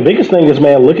 I mean, the biggest thing is,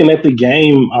 man, looking at the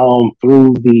game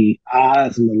through the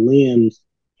eyes and the lens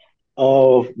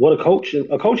of what a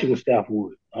coaching staff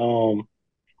would.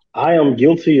 I am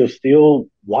guilty of still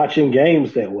watching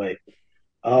games that way,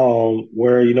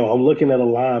 where, I'm looking at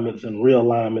alignments and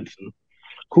realignments and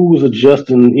who's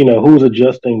adjusting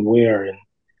where. And,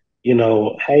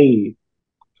 hey,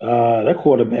 that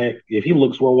quarterback, if he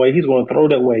looks one way, he's going to throw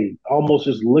that way, almost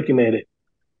just looking at it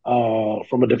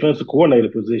from a defensive coordinator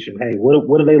position. Hey,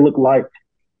 what do they look like,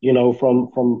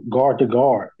 from guard to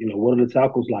guard? What are the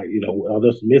tackles like? Are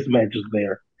there some mismatches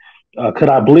there? Could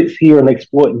I blitz here and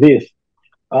exploit this?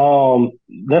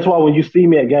 That's why when you see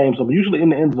me at games, I'm usually in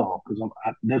the end zone because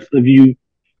that's the view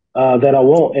that I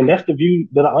want, and that's the view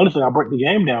that I break the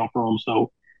game down from.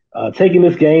 So taking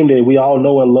this game that we all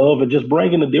know and love and just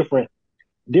bringing a different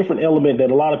element that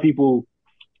a lot of people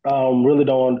really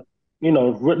don't,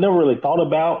 never really thought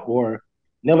about or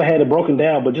never had it broken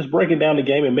down, but just breaking down the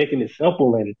game and making it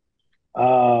simple. And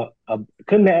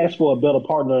couldn't ask for a better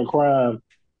partner in crime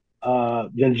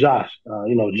than Josh.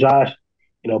 Josh,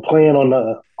 playing on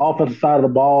the offensive side of the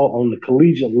ball on the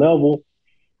collegiate level,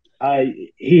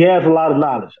 he has a lot of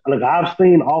knowledge. Look, I've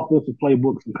seen offensive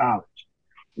playbooks in college.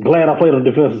 I'm glad I played on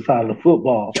the defensive side of the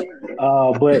football.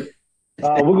 But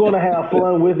we're going to have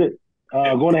fun with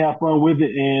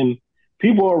it. And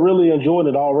people are really enjoying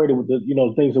it already with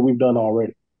the things that we've done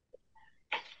already.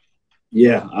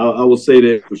 Yeah, I will say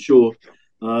that for sure.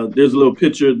 There's a little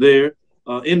picture there.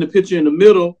 In the picture in the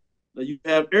middle, you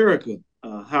have Erica,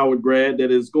 Howard grad,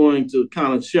 that is going to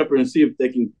kind of shepherd and see if they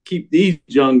can keep these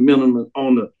young men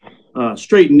on the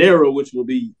straight and narrow, which will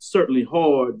be certainly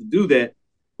hard to do that.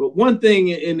 But one thing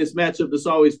in this matchup that's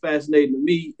always fascinating to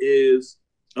me is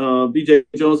BJ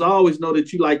Jones. I always know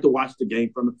that you like to watch the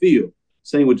game from the field.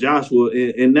 Same with Joshua.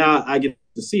 And now I get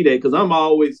to see that because I'm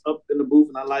always up in the booth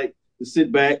and I like to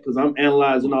sit back because I'm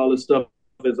analyzing all this stuff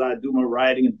as I do my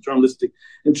writing and journalistic.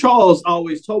 And Charles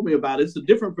always told me about it. It's a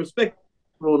different perspective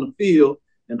on the field.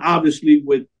 And obviously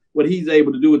with what he's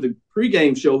able to do with the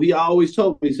pregame show, he always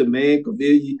told me, he said, man,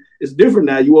 Cavil, it's different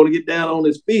now. You want to get down on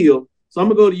this field. So I'm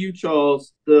going to go to you,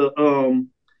 Charles, to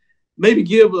maybe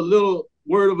give a little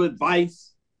word of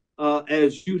advice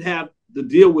as you'd have to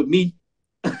deal with me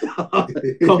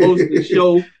co-host the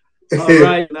show. All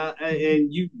right.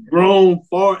 And you've grown,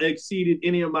 far exceeded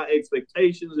any of my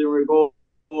expectations in regard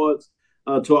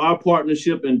to our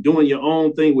partnership and doing your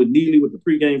own thing with Neely with the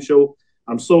pregame show.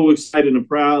 I'm so excited and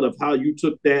proud of how you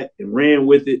took that and ran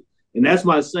with it. And that's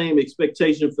my same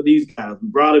expectation for these guys. We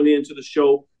brought them into the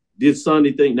show, did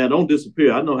Sunday thing. Now, don't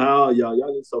disappear. I know how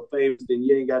y'all get so famous, then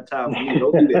you ain't got time for me.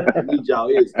 Don't do that. I need y'all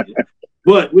ears.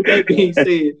 But with that being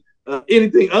said,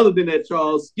 anything other than that,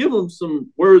 Charles, give them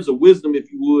some words of wisdom, if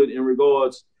you would, in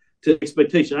regards to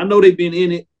expectation. I know they've been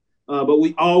in it, but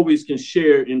we always can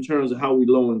share in terms of how we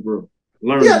learn and grow.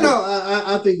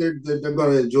 I think they're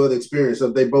going to enjoy the experience.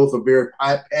 They both are very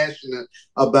passionate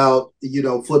about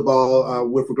football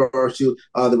with regards to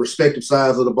the respective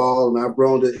sides of the ball, and I've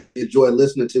grown to enjoy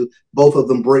listening to both of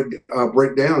them break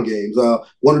down games.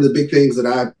 One of the big things that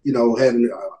I had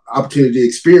an opportunity to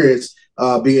experience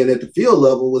being at the field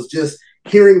level was just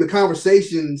hearing the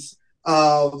conversations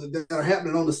that are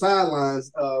happening on the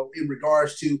sidelines in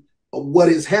regards to what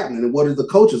is happening and what the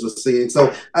coaches are seeing.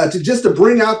 So to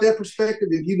bring out that perspective,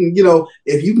 if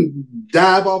you can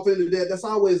dive off into that, that's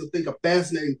always, I think, a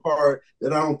fascinating part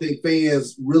that I don't think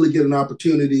fans really get an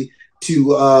opportunity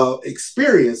to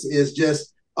experience, is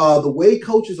just the way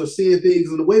coaches are seeing things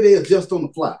and the way they adjust on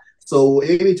the fly. So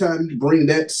anytime you bring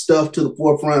that stuff to the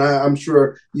forefront, I'm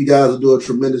sure you guys will do a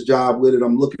tremendous job with it.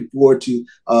 I'm looking forward to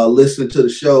listening to the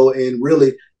show and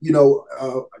really,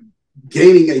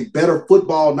 gaining a better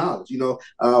football knowledge.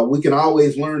 We can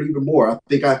always learn even more. I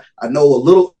think I know a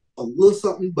little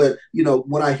something, but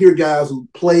when I hear guys who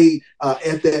play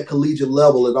at that collegiate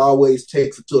level, it always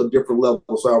takes it to a different level.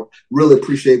 So I really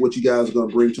appreciate what you guys are going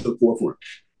to bring to the forefront.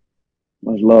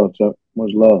 Much love, Chuck.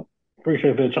 Much love.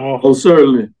 Appreciate that, Charles. Oh,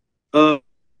 certainly.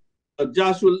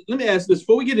 Joshua, let me ask this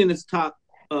before we get in this top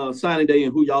signing day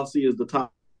and who y'all see as the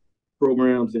top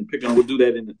programs and pick on. We'll do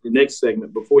that in the next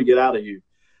segment before we get out of here.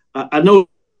 I know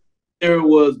there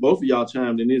was, both of y'all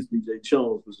chimed in this, BJ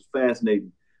Jones, which was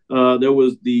fascinating. There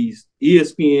was the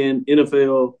ESPN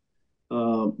NFL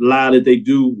live that they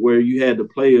do where you had the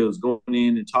players going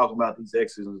in and talking about these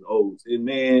X's and O's. And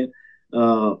man,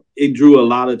 it drew a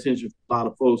lot of attention from a lot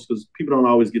of folks because people don't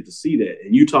always get to see that.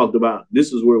 And you talked about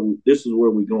this is where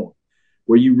we're going,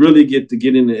 where you really get to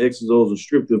get into X's and O's and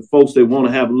strip the folks that want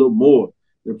to have a little more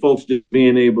than folks just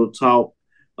being able to talk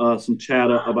some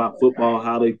chatter about football,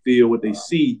 how they feel, what they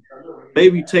see.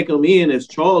 Maybe take them in, as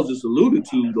Charles just alluded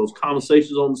to, those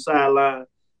conversations on the sideline,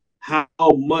 how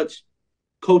much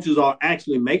coaches are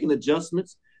actually making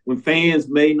adjustments when fans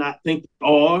may not think they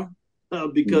are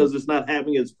because it's not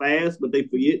happening as fast, but they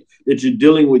forget that you're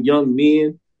dealing with young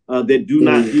men that do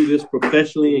not do this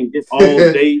professionally and get all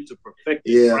day to perfect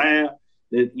their craft,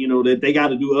 that they got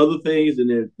to do other things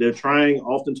and they're trying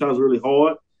oftentimes really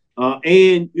hard.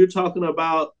 And you're talking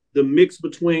about the mix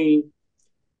between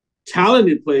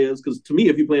talented players, because to me,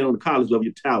 if you're playing on the college level,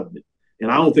 you're talented.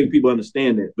 And I don't think people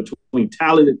understand that. Between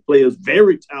talented players,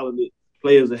 very talented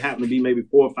players that happen to be maybe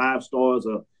 4 or 5 stars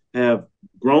or have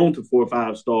grown to 4 or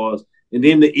 5 stars, and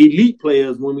then the elite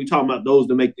players, when we talk about those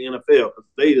that make the NFL, because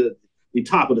they the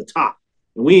top of the top.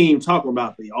 And we ain't even talking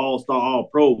about the all-star,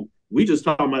 all-pro. We just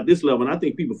talking about this level, and I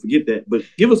think people forget that. But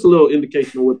give us a little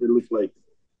indication of what it looks like,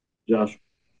 Josh.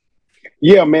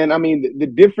 Yeah, man. I mean, the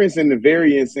difference and the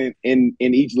variance in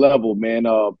each level, man.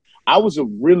 I was a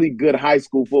really good high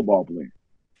school football player,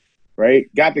 right?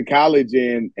 Got to college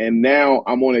and now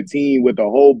I'm on a team with a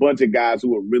whole bunch of guys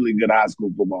who are really good high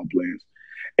school football players.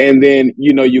 And then,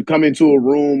 you come into a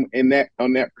room on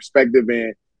that perspective,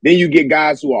 and then you get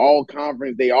guys who are all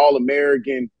conference, they all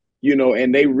American,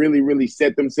 and they really, really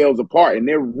set themselves apart, and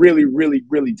they're really, really,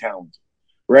 really talented.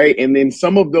 Right. And then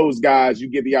some of those guys, you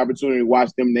get the opportunity to watch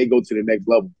them and they go to the next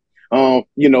level, and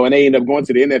they end up going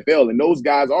to the NFL. And those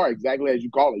guys are exactly as you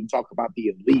call it. You talk about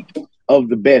the elite of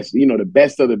the best, the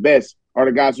best of the best are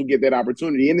the guys who get that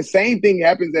opportunity. And the same thing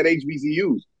happens at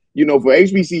HBCUs. For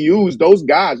HBCUs, those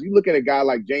guys, you look at a guy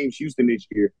like James Houston this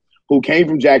year, who came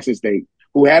from Jackson State,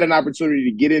 who had an opportunity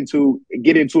to get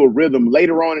into a rhythm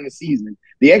later on in the season.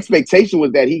 The expectation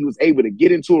was that he was able to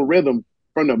get into a rhythm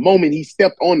from the moment he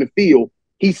stepped on the field.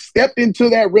 He stepped into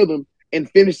that rhythm and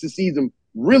finished the season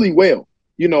really well.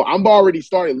 I'm already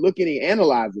started looking and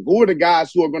analyzing who are the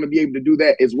guys who are going to be able to do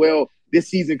that as well this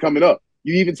season coming up.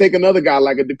 You even take another guy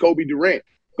like a Jacoby Durant,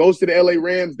 goes to the LA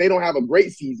Rams. They don't have a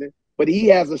great season, but he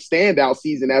has a standout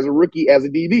season as a rookie, as a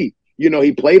DB.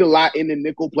 He played a lot in the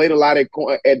nickel, played a lot at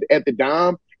the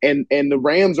dime, and the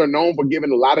Rams are known for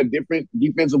giving a lot of different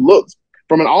defensive looks.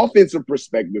 From an offensive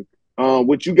perspective,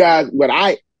 what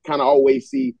I kind of always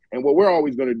see and what we're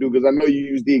always going to do, because I know you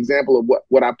use the example of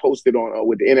what I posted on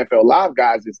with the NFL Live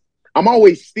guys, is I'm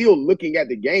always still looking at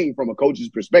the game from a coach's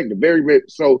perspective. Very, very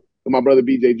so. My brother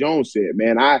BJ Jones said,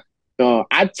 man,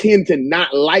 I tend to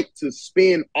not like to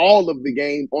spend all of the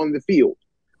game on the field.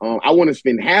 I want to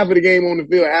spend half of the game on the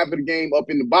field, half of the game up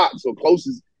in the box, or close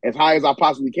as high as I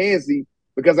possibly can see.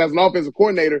 Because as an offensive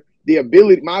coordinator,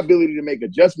 my ability to make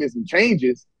adjustments and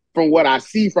changes from what I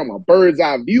see from a bird's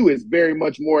eye view is very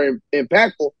much more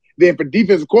impactful than for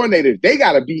defensive coordinators. They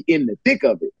got to be in the thick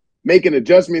of it, making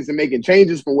adjustments and making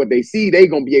changes from what they see. They're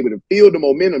going to be able to feel the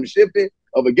momentum shifting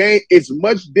of a game. It's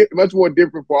much more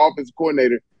different for an offensive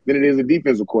coordinator than it is a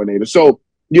defensive coordinator. So,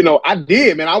 I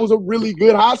did, man. I was a really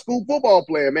good high school football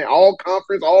player, man. All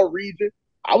conference, all region.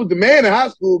 I was the man in high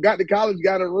school. Got to college,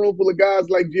 got in a room full of guys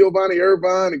like Giovanni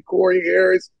Irvine and Corey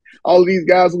Harris. All of these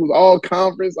guys who was all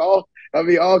conference, all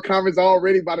conference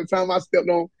already by the time I stepped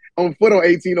on foot on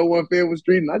 1801 Fenway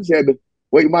Street. And I just had to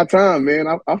wait my time, man.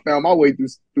 I found my way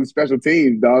through special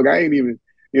teams, dog. I ain't even,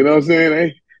 you know what I'm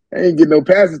saying? I ain't getting no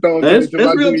passes thrown. That's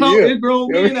real talk. It grown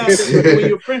men out there. When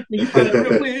you're a freshman, you find it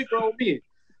real clear. It grown men.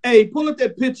 Hey, pull up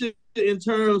that picture in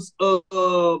terms of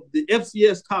the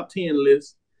FCS top 10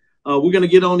 list. We're going to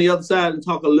get on the other side and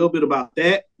talk a little bit about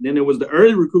that. Then there was the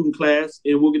early recruiting class,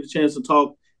 and we'll get a chance to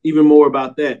talk even more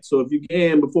about that. So if you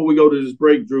can, before we go to this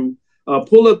break, Drew,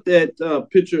 pull up that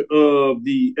picture of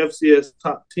the FCS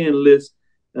top 10 list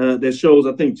that shows,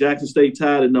 I think, Jackson State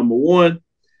tied at number 1.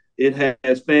 It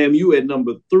has FAMU at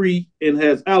number 3 and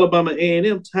has Alabama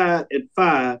A&M tied at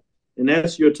 5. And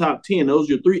that's your top 10. Those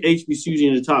are your 3 HBCUs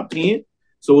in the top 10.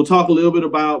 So we'll talk a little bit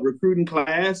about recruiting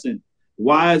class and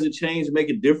why has it changed, make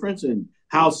a difference, and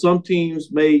how some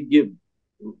teams may get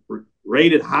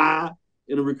rated high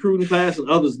in a recruiting class and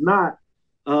others not.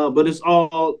 But it's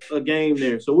all a game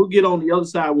there. So we'll get on the other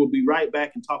side. We'll be right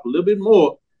back and talk a little bit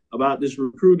more about this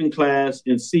recruiting class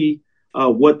and see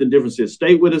what the difference is.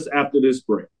 Stay with us after this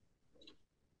break.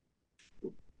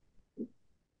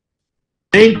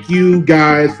 Thank you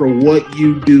guys for what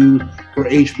you do for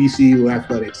HBCU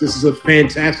athletics. This is a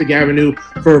fantastic avenue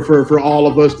for all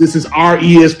of us. This is our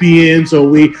ESPN, so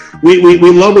we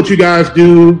love what you guys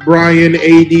do. Brian,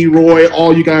 AD, Roy,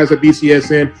 all you guys at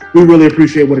BCSN. We really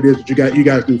appreciate what it is that you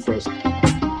guys do for us.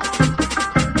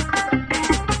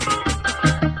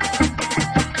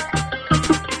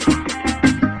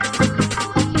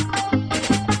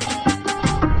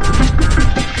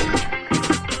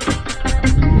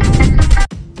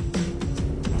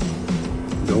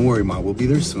 Don't worry, Ma. We'll be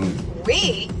there soon.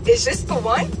 We? Is this the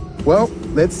one? Well,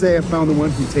 let's say I found the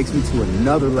one who takes me to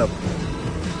another level.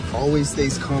 Always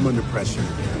stays calm under pressure.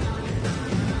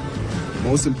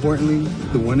 Most importantly,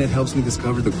 the one that helps me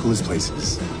discover the coolest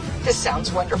places. This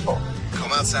sounds wonderful.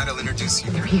 Come outside, I'll introduce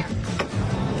you. They're here.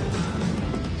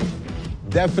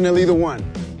 Definitely the one.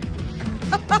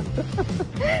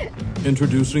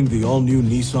 Introducing the all-new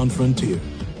Nissan Frontier.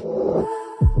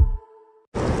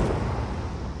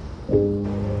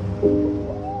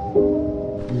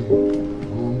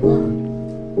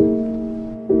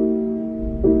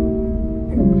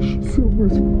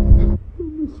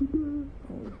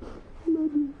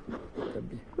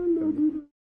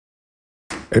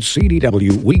 At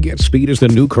CDW, we get speed as the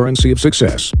new currency of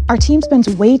success. Our team spends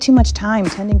way too much time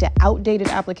tending to outdated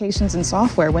applications and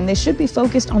software when they should be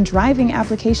focused on driving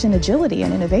application agility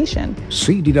and innovation.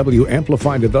 CDW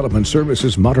Amplified Development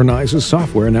Services modernizes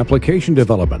software and application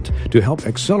development to help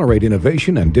accelerate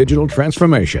innovation and digital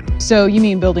transformation. So you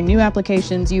mean building new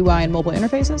applications, UI, and mobile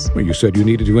interfaces? Well, you said you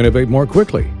needed to innovate more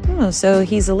quickly. Oh, so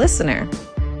he's a listener.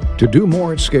 To do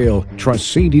more at scale,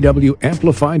 trust CDW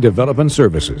Amplified Development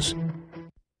Services.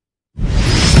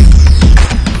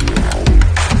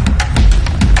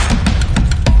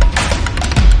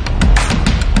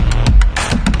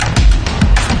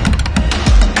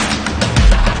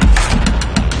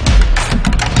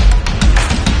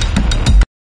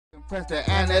 Press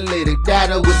the analytic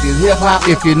data with the hip hop.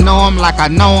 If you know them like I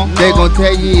know them, they gon'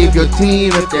 tell you if your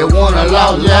team, if they wanna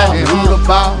lose, and who the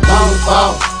ball.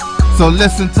 So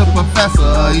listen to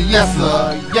Professor, yes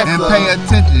sir, and pay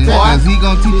attention, cause he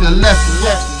gon' teach a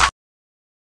lesson.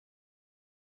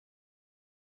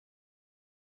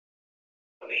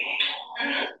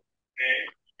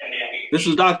 This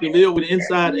is Dr. Cavil with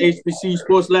Inside HBCU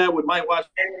Sports Lab with Mike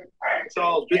Washington,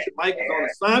 Charles Bishop. Mike is on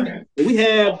assignment. And we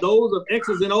have those of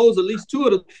X's and O's, at least 2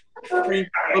 of the 3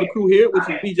 of the crew here, which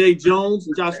is BJ Jones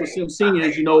and Joshua Sims Sr.,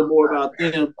 as you know more about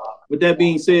them. With that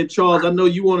being said, Charles, I know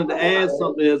you wanted to add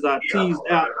something as I teased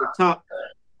out the top.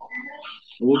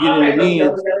 And we'll get into the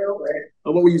ends.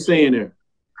 What were you saying there?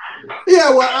 Yeah,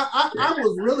 well, I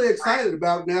was really excited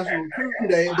about National Recruiting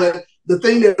Day, but the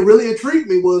thing that really intrigued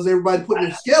me was everybody putting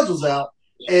their schedules out.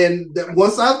 And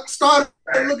once I started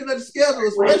looking at the schedule,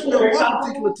 especially on one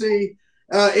particular team,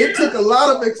 it took a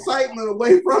lot of excitement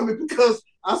away from it because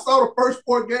I saw the first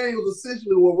 4 games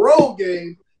essentially were road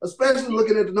games, especially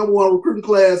looking at the #1 recruiting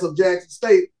class of Jackson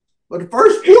State. But the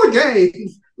first 4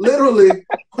 games literally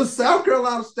was South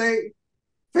Carolina State,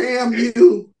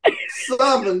 FAMU,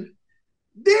 Southern.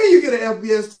 Then you get an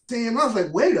FBS team. I was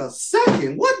like, wait a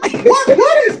second, what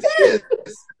is this?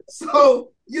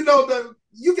 So, you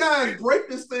guys break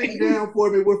this thing down for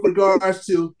me with regards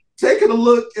to taking a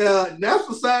look at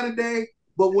National Signing Day.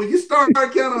 But when you start kind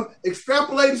of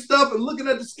extrapolating stuff and looking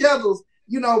at the schedules,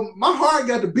 my heart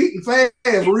got to beating fast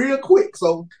real quick.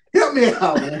 So help me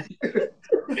out, man.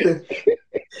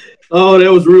 Oh,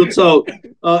 that was real talk.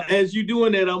 As you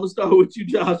doing that, I'm going to start with you,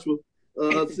 Joshua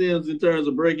Sims, in terms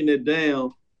of breaking it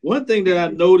down. One thing that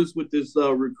I noticed with this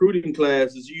recruiting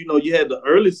class is, you had the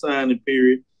early signing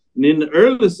period. And in the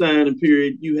early signing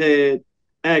period, you had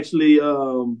actually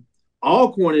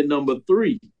Alcorn at number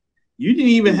 3. You didn't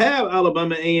even have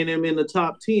Alabama A&M in the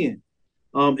top 10.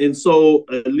 And so,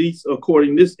 at least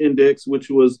according to this index, which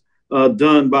was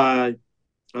done by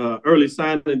early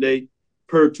signing day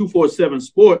per 247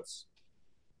 Sports,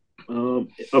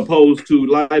 opposed to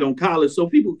Light on College. So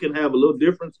people can have a little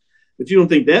difference, but you don't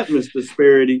think that missed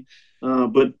disparity.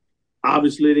 But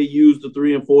obviously they use the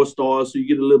 3 and 4 stars, so you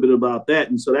get a little bit about that.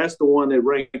 And so that's the one that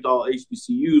ranked all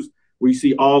HBCUs, where you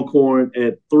see Alcorn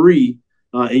at 3,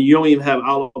 and you don't even have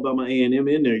Alabama A&M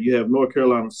in there. You have North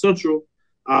Carolina Central,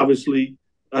 obviously,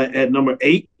 at number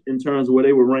 8 in terms of where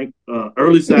they were ranked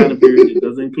early signing period. It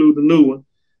doesn't include the new one.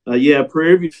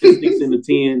 Prairie View sneaks in the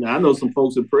 10. I know some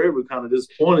folks at Prairie were kind of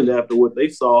disappointed after what they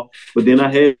saw, but then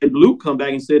I had Luke come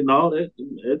back and said, no,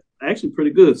 that's actually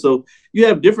pretty good. So you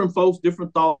have different folks,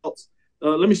 different thoughts.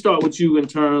 Let me start with you in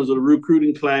terms of the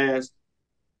recruiting class.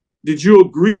 Did you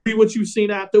agree with what you've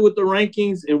seen out there with the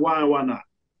rankings, and why not?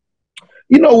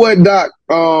 You know what, Doc?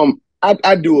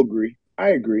 I do agree. I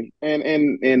agree.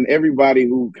 And everybody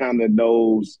who kind of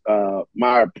knows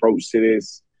my approach to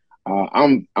this,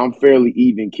 I'm fairly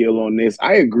even keel on this.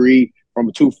 I agree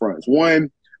from 2 fronts.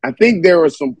 One, I think there are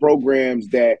some programs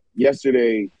that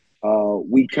yesterday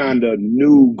we kind of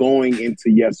knew going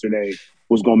into yesterday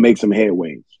was going to make some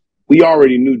headways. We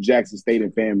already knew Jackson State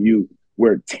and FAMU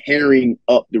were tearing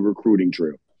up the recruiting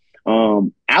trail.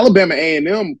 Alabama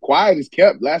A&M, quiet as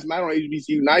kept. Last night on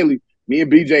HBCU Nightly, me and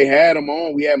BJ had them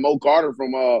on. We had Mo Carter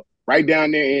from right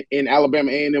down there in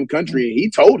Alabama A&M country, and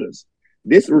he told us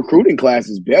this recruiting class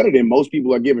is better than most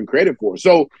people are giving credit for.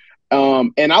 So,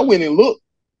 and I went and looked,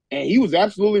 and he was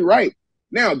absolutely right.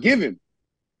 Now, give him,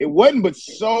 it wasn't but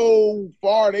so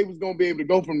far they was going to be able to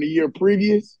go from the year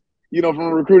previous, from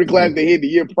a recruiting class they had the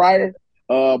year prior.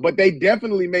 But they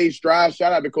definitely made strides.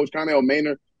 Shout out to Coach Connell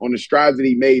Maynard on the strides that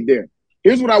he made there.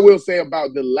 Here's what I will say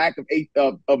about the lack of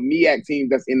MEAC teams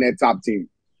that's in that top 10.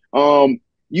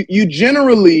 You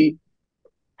generally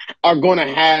are going to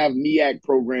have MEAC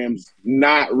programs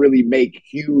not really make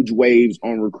huge waves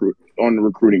on the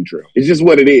recruiting trail. It's just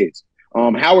what it is.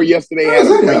 Howard yesterday had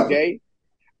a great day.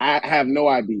 I have no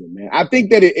idea, man. I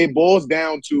think that it boils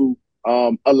down to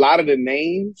a lot of the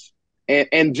names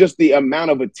and just the amount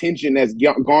of attention that's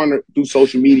garnered through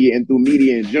social media and through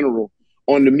media in general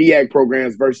on the MEAC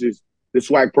programs versus the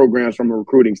SWAC programs from a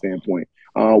recruiting standpoint.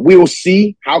 We will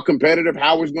see how competitive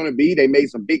Howard's going to be. They made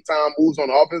some big-time moves on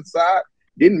the offensive side.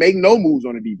 Didn't make no moves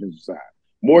on the defensive side.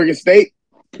 Morgan State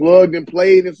plugged and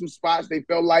played in some spots. They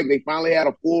felt like they finally had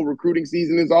a full recruiting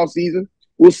season this offseason.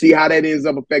 We'll see how that ends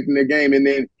up affecting their game. And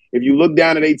then if you look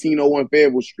down at 1801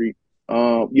 Fayetteville Street,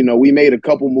 we made a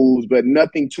couple moves, but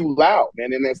nothing too loud,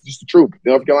 man. And that's just the truth.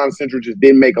 North Carolina Central just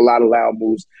didn't make a lot of loud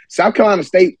moves. South Carolina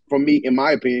State, for me, in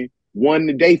my opinion, won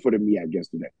the day for the MEAC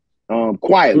yesterday,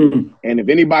 quietly. And if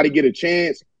anybody get a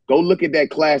chance, go look at that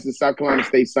class that South Carolina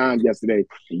State signed yesterday,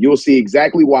 and you'll see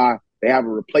exactly why. They have a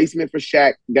replacement for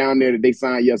Shaq down there that they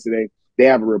signed yesterday. They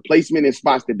have a replacement in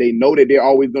spots that they know that they're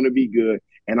always going to be good.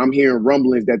 And I'm hearing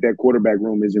rumblings that their quarterback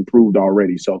room is improved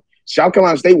already. So South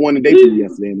Carolina State won the day for me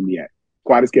yesterday in the MEAC.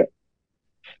 Quiet as kept.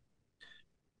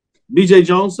 BJ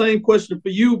Jones, same question for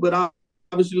you, but I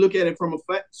obviously look at it from a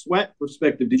SWAC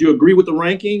perspective. Did you agree with the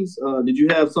rankings? Did you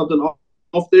have something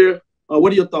off there?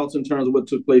 What are your thoughts in terms of what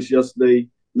took place yesterday,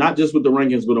 not just with the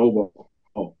rankings, but overall?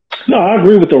 No, I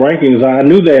agree with the rankings. I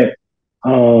knew that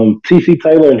TC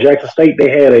Taylor and Jackson State, they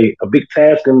had a big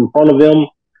task in front of them.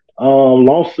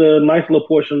 Lost a nice little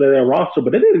portion of their roster,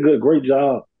 but they did a great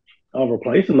job of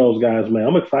replacing those guys, man.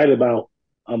 I'm excited about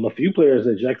a few players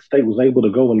that Jackson State was able to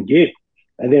go and get.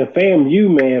 And then FAMU,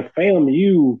 man,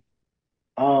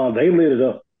 they lit it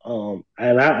up.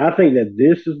 And I think that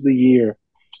this is the year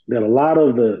that a lot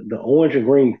of the orange and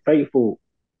green faithful,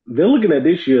 they're looking at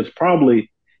this year as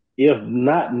probably, if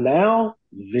not now,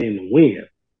 then when,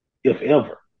 if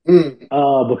ever.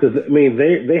 because I mean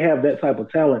they have that type of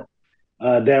talent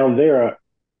down there.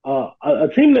 A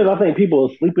team that I think people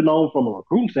are sleeping on from a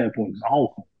recruiting standpoint is Hong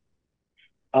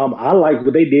Kong. I like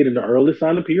what they did in the early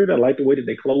signing period. I like the way that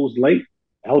they closed late.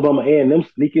 Alabama A&M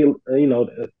sneaky,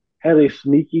 has a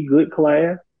sneaky good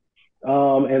class.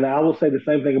 And I will say the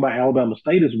same thing about Alabama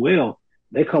State as well.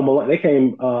 They came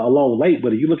along late,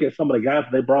 but if you look at some of the guys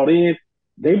they brought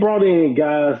in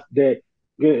guys that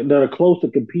are close to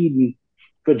competing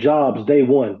for jobs day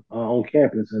one on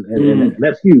campus, and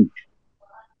that's huge.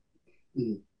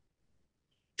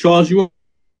 Charles, you want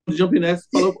to jump in and ask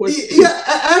a follow-up question? Yeah,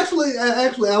 actually,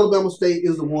 Alabama State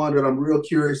is the one that I'm real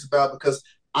curious about because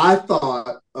I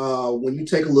thought when you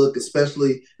take a look,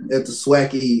 especially at the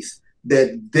SWAC East,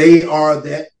 that they're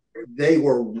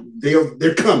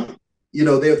coming.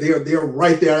 They're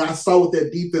right there. I saw with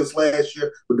that defense last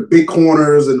year with the big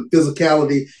corners and the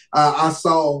physicality. I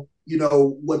saw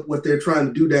what they're trying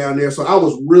to do down there. So I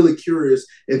was really curious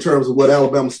in terms of what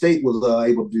Alabama State was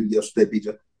able to do yesterday,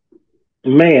 BJ.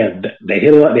 Man, they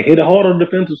hit it hard on the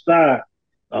defensive side.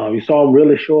 You saw them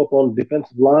really show up on the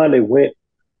defensive line. They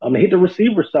hit the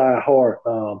receiver side hard.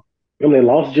 Remember, they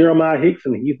lost Jeremiah Hicks,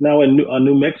 and he's now in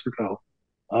New Mexico.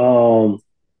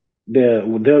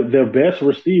 Their best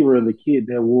receiver, the kid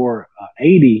that wore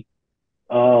 80,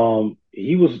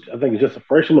 he was, I think, just a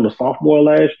freshman or sophomore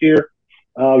last year.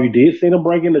 You did see them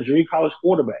bring in the junior college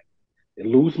quarterback. They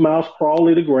lose Miles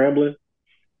Crawley to Grambling,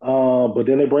 but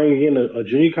then they bring in a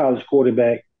junior college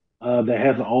quarterback that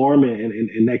has an arm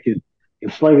and that can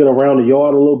sling it around the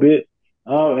yard a little bit.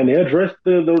 And they addressed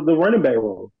the running back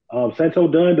role. Santo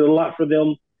Dunn did a lot for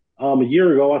them a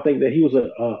year ago. I think that he was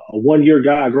a one-year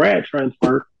guy, a grad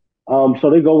transfer. So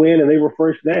they go in and they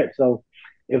refresh that. So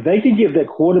if they can get that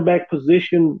quarterback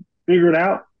position figured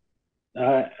out,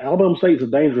 Alabama State's a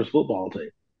dangerous football team.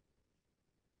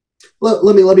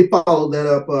 Let me follow that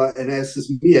up and ask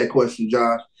this MEAC question,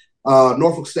 Josh.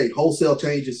 Norfolk State wholesale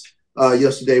changes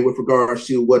yesterday with regards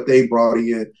to what they brought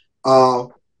in.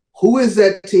 Who is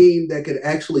that team that could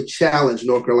actually challenge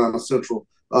North Carolina Central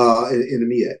in the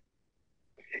MEAC?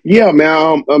 Yeah,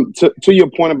 man. To your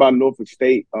point about Norfolk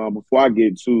State, before I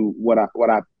get to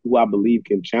who I believe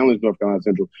can challenge North Carolina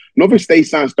Central, Norfolk State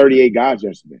signs 38 guys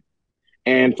yesterday,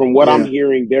 and from what I'm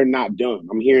hearing, they're not done.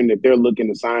 I'm hearing that they're looking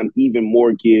to sign even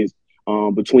more kids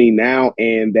between now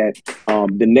and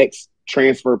the next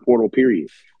transfer portal period.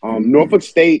 Norfolk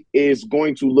State is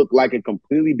going to look like a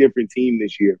completely different team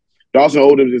this year. Dawson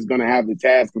Oldham is going to have the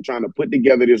task of trying to put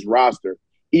together this roster,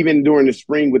 even during the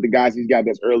spring with the guys he's got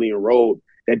that's early enrolled,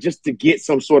 that just to get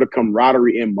some sort of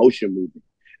camaraderie and motion moving.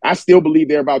 I still believe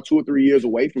they're about 2 or 3 years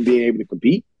away from being able to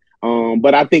compete.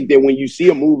 But I think that when you see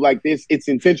a move like this, it's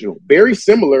intentional. Very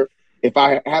similar, if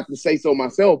I have to say so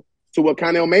myself, to what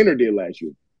Connell Maynard did last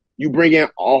year. You bring in a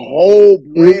whole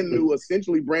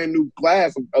essentially brand new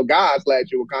class of guys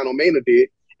last year, what Connell Maynard did.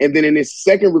 And then in his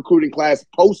second recruiting class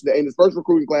in his first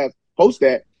recruiting class post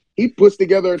that, he puts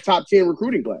together a top 10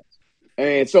 recruiting class.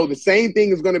 And so the same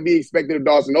thing is going to be expected of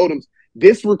Dawson Oldham's.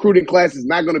 This recruiting class is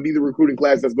not going to be the recruiting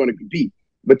class that's going to compete.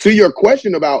 But to your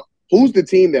question about who's the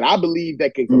team that I believe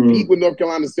that can compete with North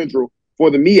Carolina Central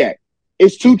for the MEAC,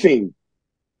 it's 2 teams.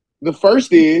 The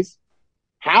first is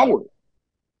Howard.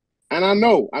 And I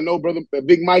know, brother,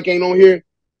 Big Mike ain't on here.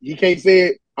 He can't say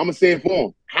it. I'm going to say it for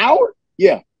him. Howard?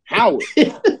 Yeah, Howard.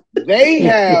 They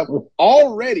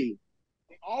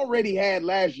already had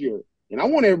last year, and I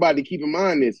want everybody to keep in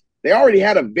mind this, they already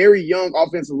had a very young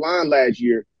offensive line last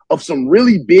year of some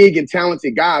really big and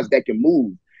talented guys that can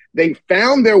move. They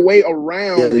found their way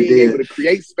around being able to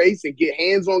create space and get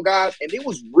hands on guys, and it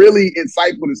was really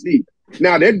insightful to see.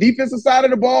 Now, their defensive side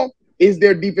of the ball is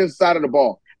their defensive side of the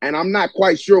ball, and I'm not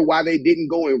quite sure why they didn't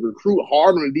go and recruit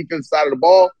hard on the defensive side of the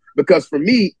ball, because for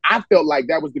me, I felt like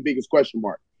that was the biggest question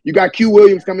mark. You got Q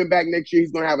Williams coming back next year.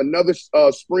 He's going to have another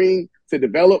spring to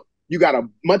develop. You got a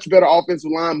much better offensive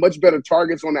line, much better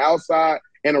targets on the outside,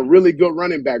 and a really good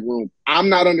running back room. I'm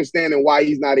not understanding why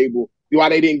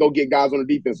they didn't go get guys on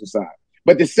the defensive side.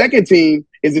 But the second team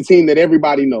is the team that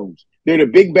everybody knows. They're the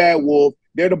big bad wolf.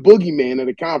 They're the boogeyman of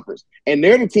the conference. And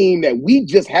they're the team that we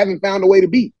just haven't found a way to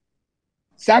beat.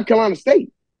 South Carolina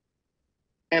State.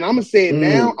 And I'm going to say it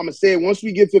now. I'm going to say it once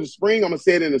we get to the spring. I'm going to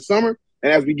say it in the summer.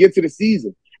 And as we get to the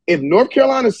season, if North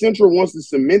Carolina Central wants to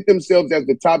cement themselves as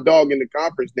the top dog in the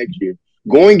conference next year,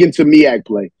 going into MEAC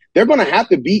play, they're going to have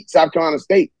to beat South Carolina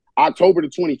State October the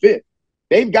 25th.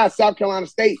 They've got South Carolina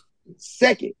State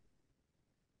second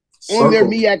on their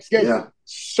MEAC schedule,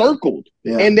 circled,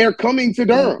 and they're coming to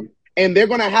Durham. And they're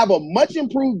going to have a much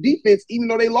improved defense, even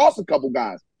though they lost a couple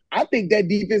guys. I think that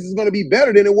defense is going to be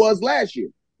better than it was last year.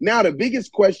 Now, the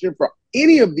biggest question for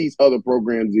any of these other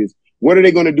programs is what are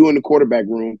they going to do in the quarterback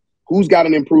room? Who's got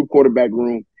an improved quarterback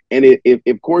room? And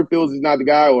if Corey Fields is not the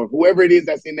guy, or whoever it is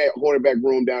that's in that quarterback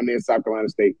room down there in South Carolina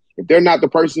State, if they're not the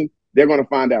person, they're going to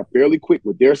find out fairly quick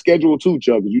with their schedule too,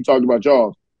 Chuck, as you talked about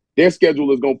y'all. Their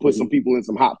schedule is going to put some people in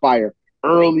some hot fire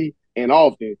early and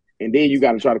often, and then you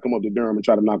got to try to come up to Durham and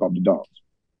try to knock off the dogs.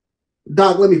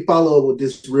 Doc, let me follow up with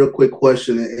this real quick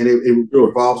question, and it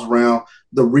revolves around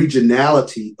the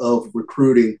regionality of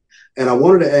recruiting. And I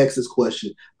wanted to ask this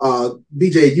question.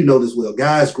 BJ, you know this well.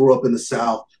 Guys grew up in the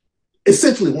South,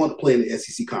 essentially want to play in the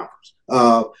SEC conference.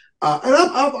 And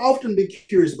I've often been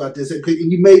curious about this. And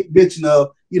you made mention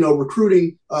of,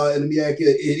 recruiting in the MEAC, it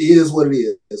is what it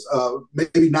is.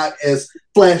 Maybe not as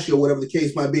flashy or whatever the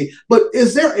case might be. But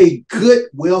is there a good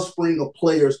wellspring of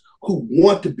players who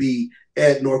want to be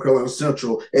at North Carolina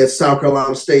Central, at South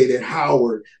Carolina State, at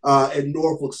Howard, at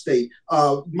Norfolk State?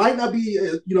 Might not be,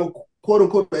 quote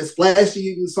unquote, as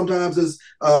flashy sometimes as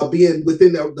being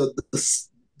within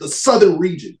the southern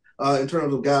region in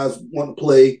terms of guys wanting to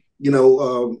play,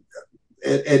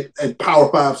 at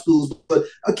Power 5 schools. But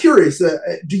I'm curious,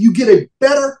 do you get a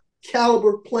better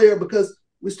caliber player? Because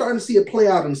we're starting to see it play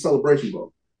out in the Celebration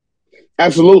Bowl.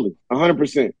 Absolutely,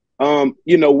 100%.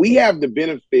 We have the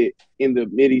benefit in the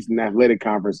Mid-Eastern Athletic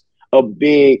Conference of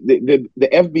being the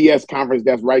FBS conference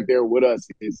that's right there with us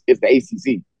is the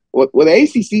ACC. Well, the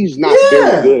ACC is not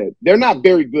very good at. They're not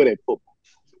very good at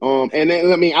football. And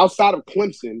then, outside of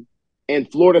Clemson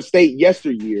and Florida State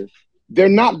yesteryear, they're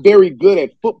not very good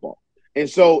at football. And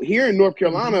so here in North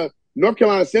Carolina, North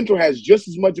Carolina Central has just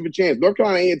as much of a chance. North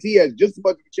Carolina A&T has just as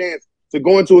much of a chance to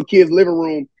go into a kid's living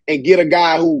room and get a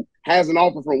guy who has an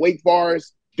offer from Wake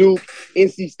Forest, Duke,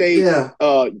 NC State,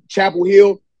 Chapel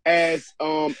Hill, as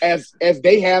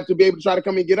they have to be able to try to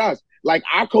come and get us. Like,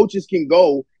 our coaches can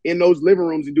go in those living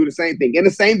rooms and do the same thing. And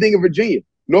the same thing in Virginia.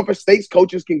 Norfolk State's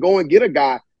coaches can go and get a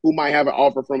guy who might have an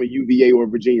offer from a UVA or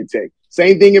Virginia Tech.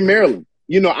 Same thing in Maryland.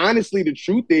 Honestly, the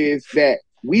truth is that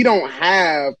we don't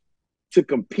have to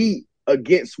compete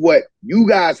against what you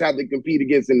guys have to compete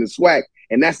against in the SWAC,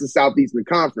 and that's the Southeastern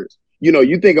Conference.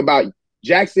 You think about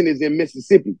Jackson is in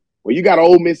Mississippi. Well, you got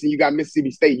Ole Miss and you got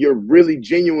Mississippi State. You're really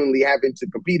genuinely having to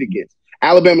compete against.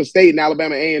 Alabama State and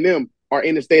Alabama A&M are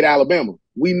in the state of Alabama.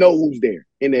 We know who's there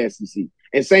in the SEC.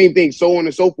 And same thing, so on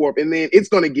and so forth. And then it's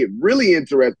going to get really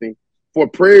interesting for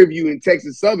Prairie View and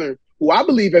Texas Southern, who I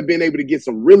believe have been able to get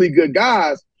some really good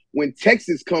guys when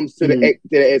Texas comes to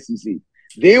the SEC.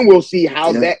 Then we'll see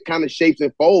how that kind of shapes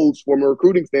and folds from a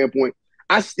recruiting standpoint.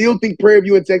 I still think Prairie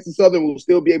View and Texas Southern will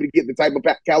still be able to get the type of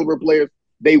caliber players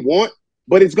they want,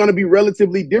 but it's going to be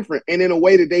relatively different and in a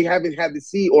way that they haven't had to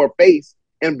see or face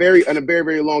in a very,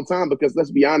 very long time, because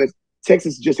let's be honest,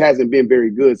 Texas just hasn't been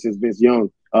very good since Vince Young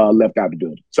left out the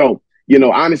building. So,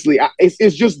 honestly,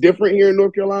 it's just different here in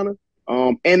North Carolina,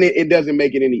 and it doesn't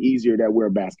make it any easier that we're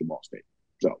a basketball state.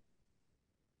 So.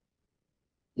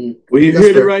 Well, you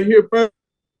heard it right here first.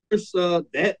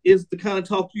 That is the kind of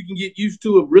talk you can get used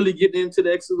to of really getting into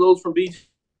the X's and O's from BJ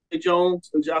Jones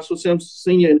and Joshua Simpson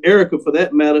Sr. and Erica, for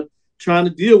that matter, trying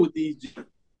to deal with these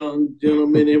young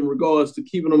gentlemen in regards to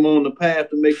keeping them on the path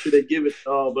to make sure they give it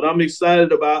all. But I'm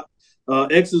excited about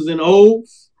X's and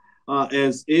O's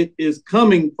as it is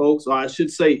coming, folks. Or I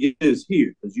should say it is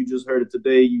here, because you just heard it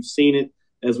today. You've seen it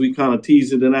as we kind of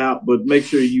teased it out. But make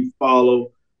sure you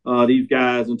follow these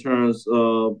guys in terms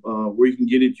of where you can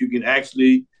get it. You can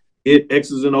actually hit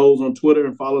X's and O's on Twitter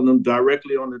and follow them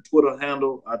directly on their Twitter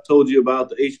handle. I told you about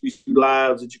the HBCU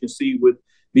Lives that you can see with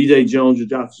BJ Jones and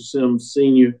Joshua Sims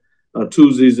Sr.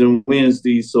 Tuesdays and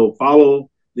Wednesdays. So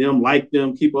follow them, like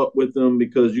them, keep up with them,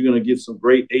 because you're going to get some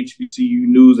great HBCU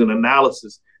news and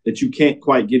analysis that you can't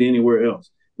quite get anywhere else.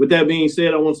 With that being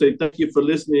said, I want to say thank you for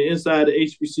listening inside the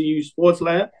HBCU Sports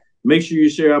Lab. Make sure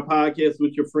you share our podcast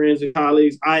with your friends and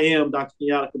colleagues. I am Dr.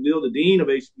 Kenyatta Cavil, the Dean of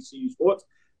HBCU Sports,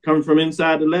 coming from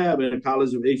inside the lab at the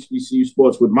College of HBCU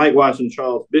Sports with Mike Washington and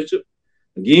Charles Bishop.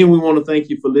 Again, we want to thank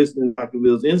you for listening to Dr.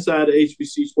 Cavil's Inside the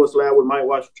HBCU Sports Lab with Mike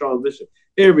Washington and Charles Bishop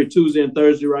every Tuesday and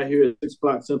Thursday right here at 6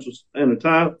 o'clock Central Standard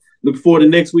Time. Look forward to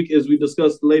next week as we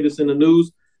discuss the latest in the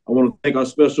news. I want to thank our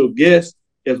special guest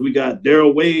as we got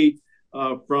Daryl Wade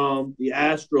from the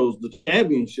Astros, the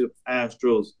championship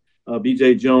Astros.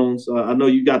 BJ Jones, I know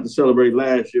you got to celebrate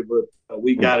last year, but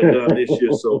we got it done this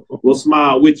year, so we'll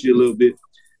smile with you a little bit.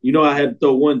 I had to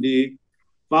throw one dig.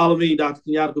 Follow me, Dr.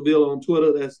 Kenyatta Cavil, on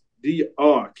Twitter. That's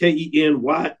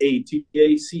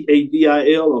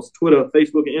DrKenyattacavil on Twitter,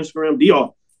 Facebook, and Instagram.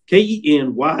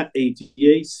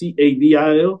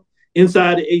 DrKenyattacavil.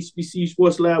 Inside the HBCU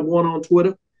Sports Lab 1 on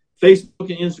Twitter. Facebook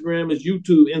and Instagram is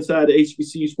YouTube Inside the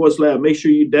HBCU Sports Lab. Make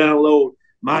sure you download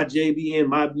My JBN,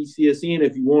 My BCSN,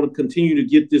 if you want to continue to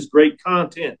get this great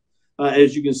content,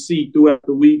 as you can see throughout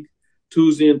the week,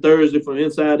 Tuesday and Thursday from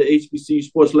inside the HBCU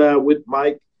Sports Lab with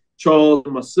Mike, Charles,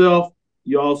 and myself.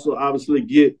 You also obviously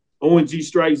get ONG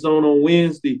Strike Zone on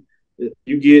Wednesday.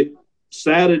 You get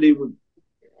Saturday with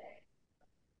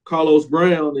Carlos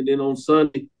Brown, and then on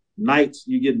Sunday nights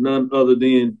you get none other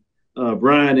than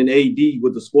Brian and AD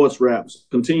with the SportsWrap.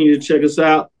 Continue to check us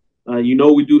out. You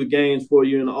know we do the games for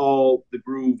you in all the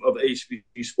groove of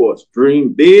HBCU sports.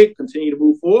 Dream big. Continue to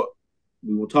move forward.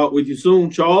 We will talk with you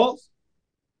soon, Charles.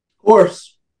 Of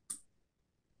course.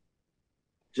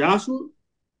 Joshua.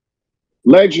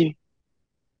 Legend.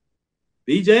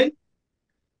 BJ.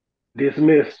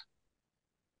 Dismissed.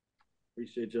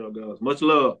 Appreciate y'all guys. Much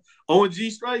love. ONG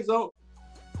Strike Zone.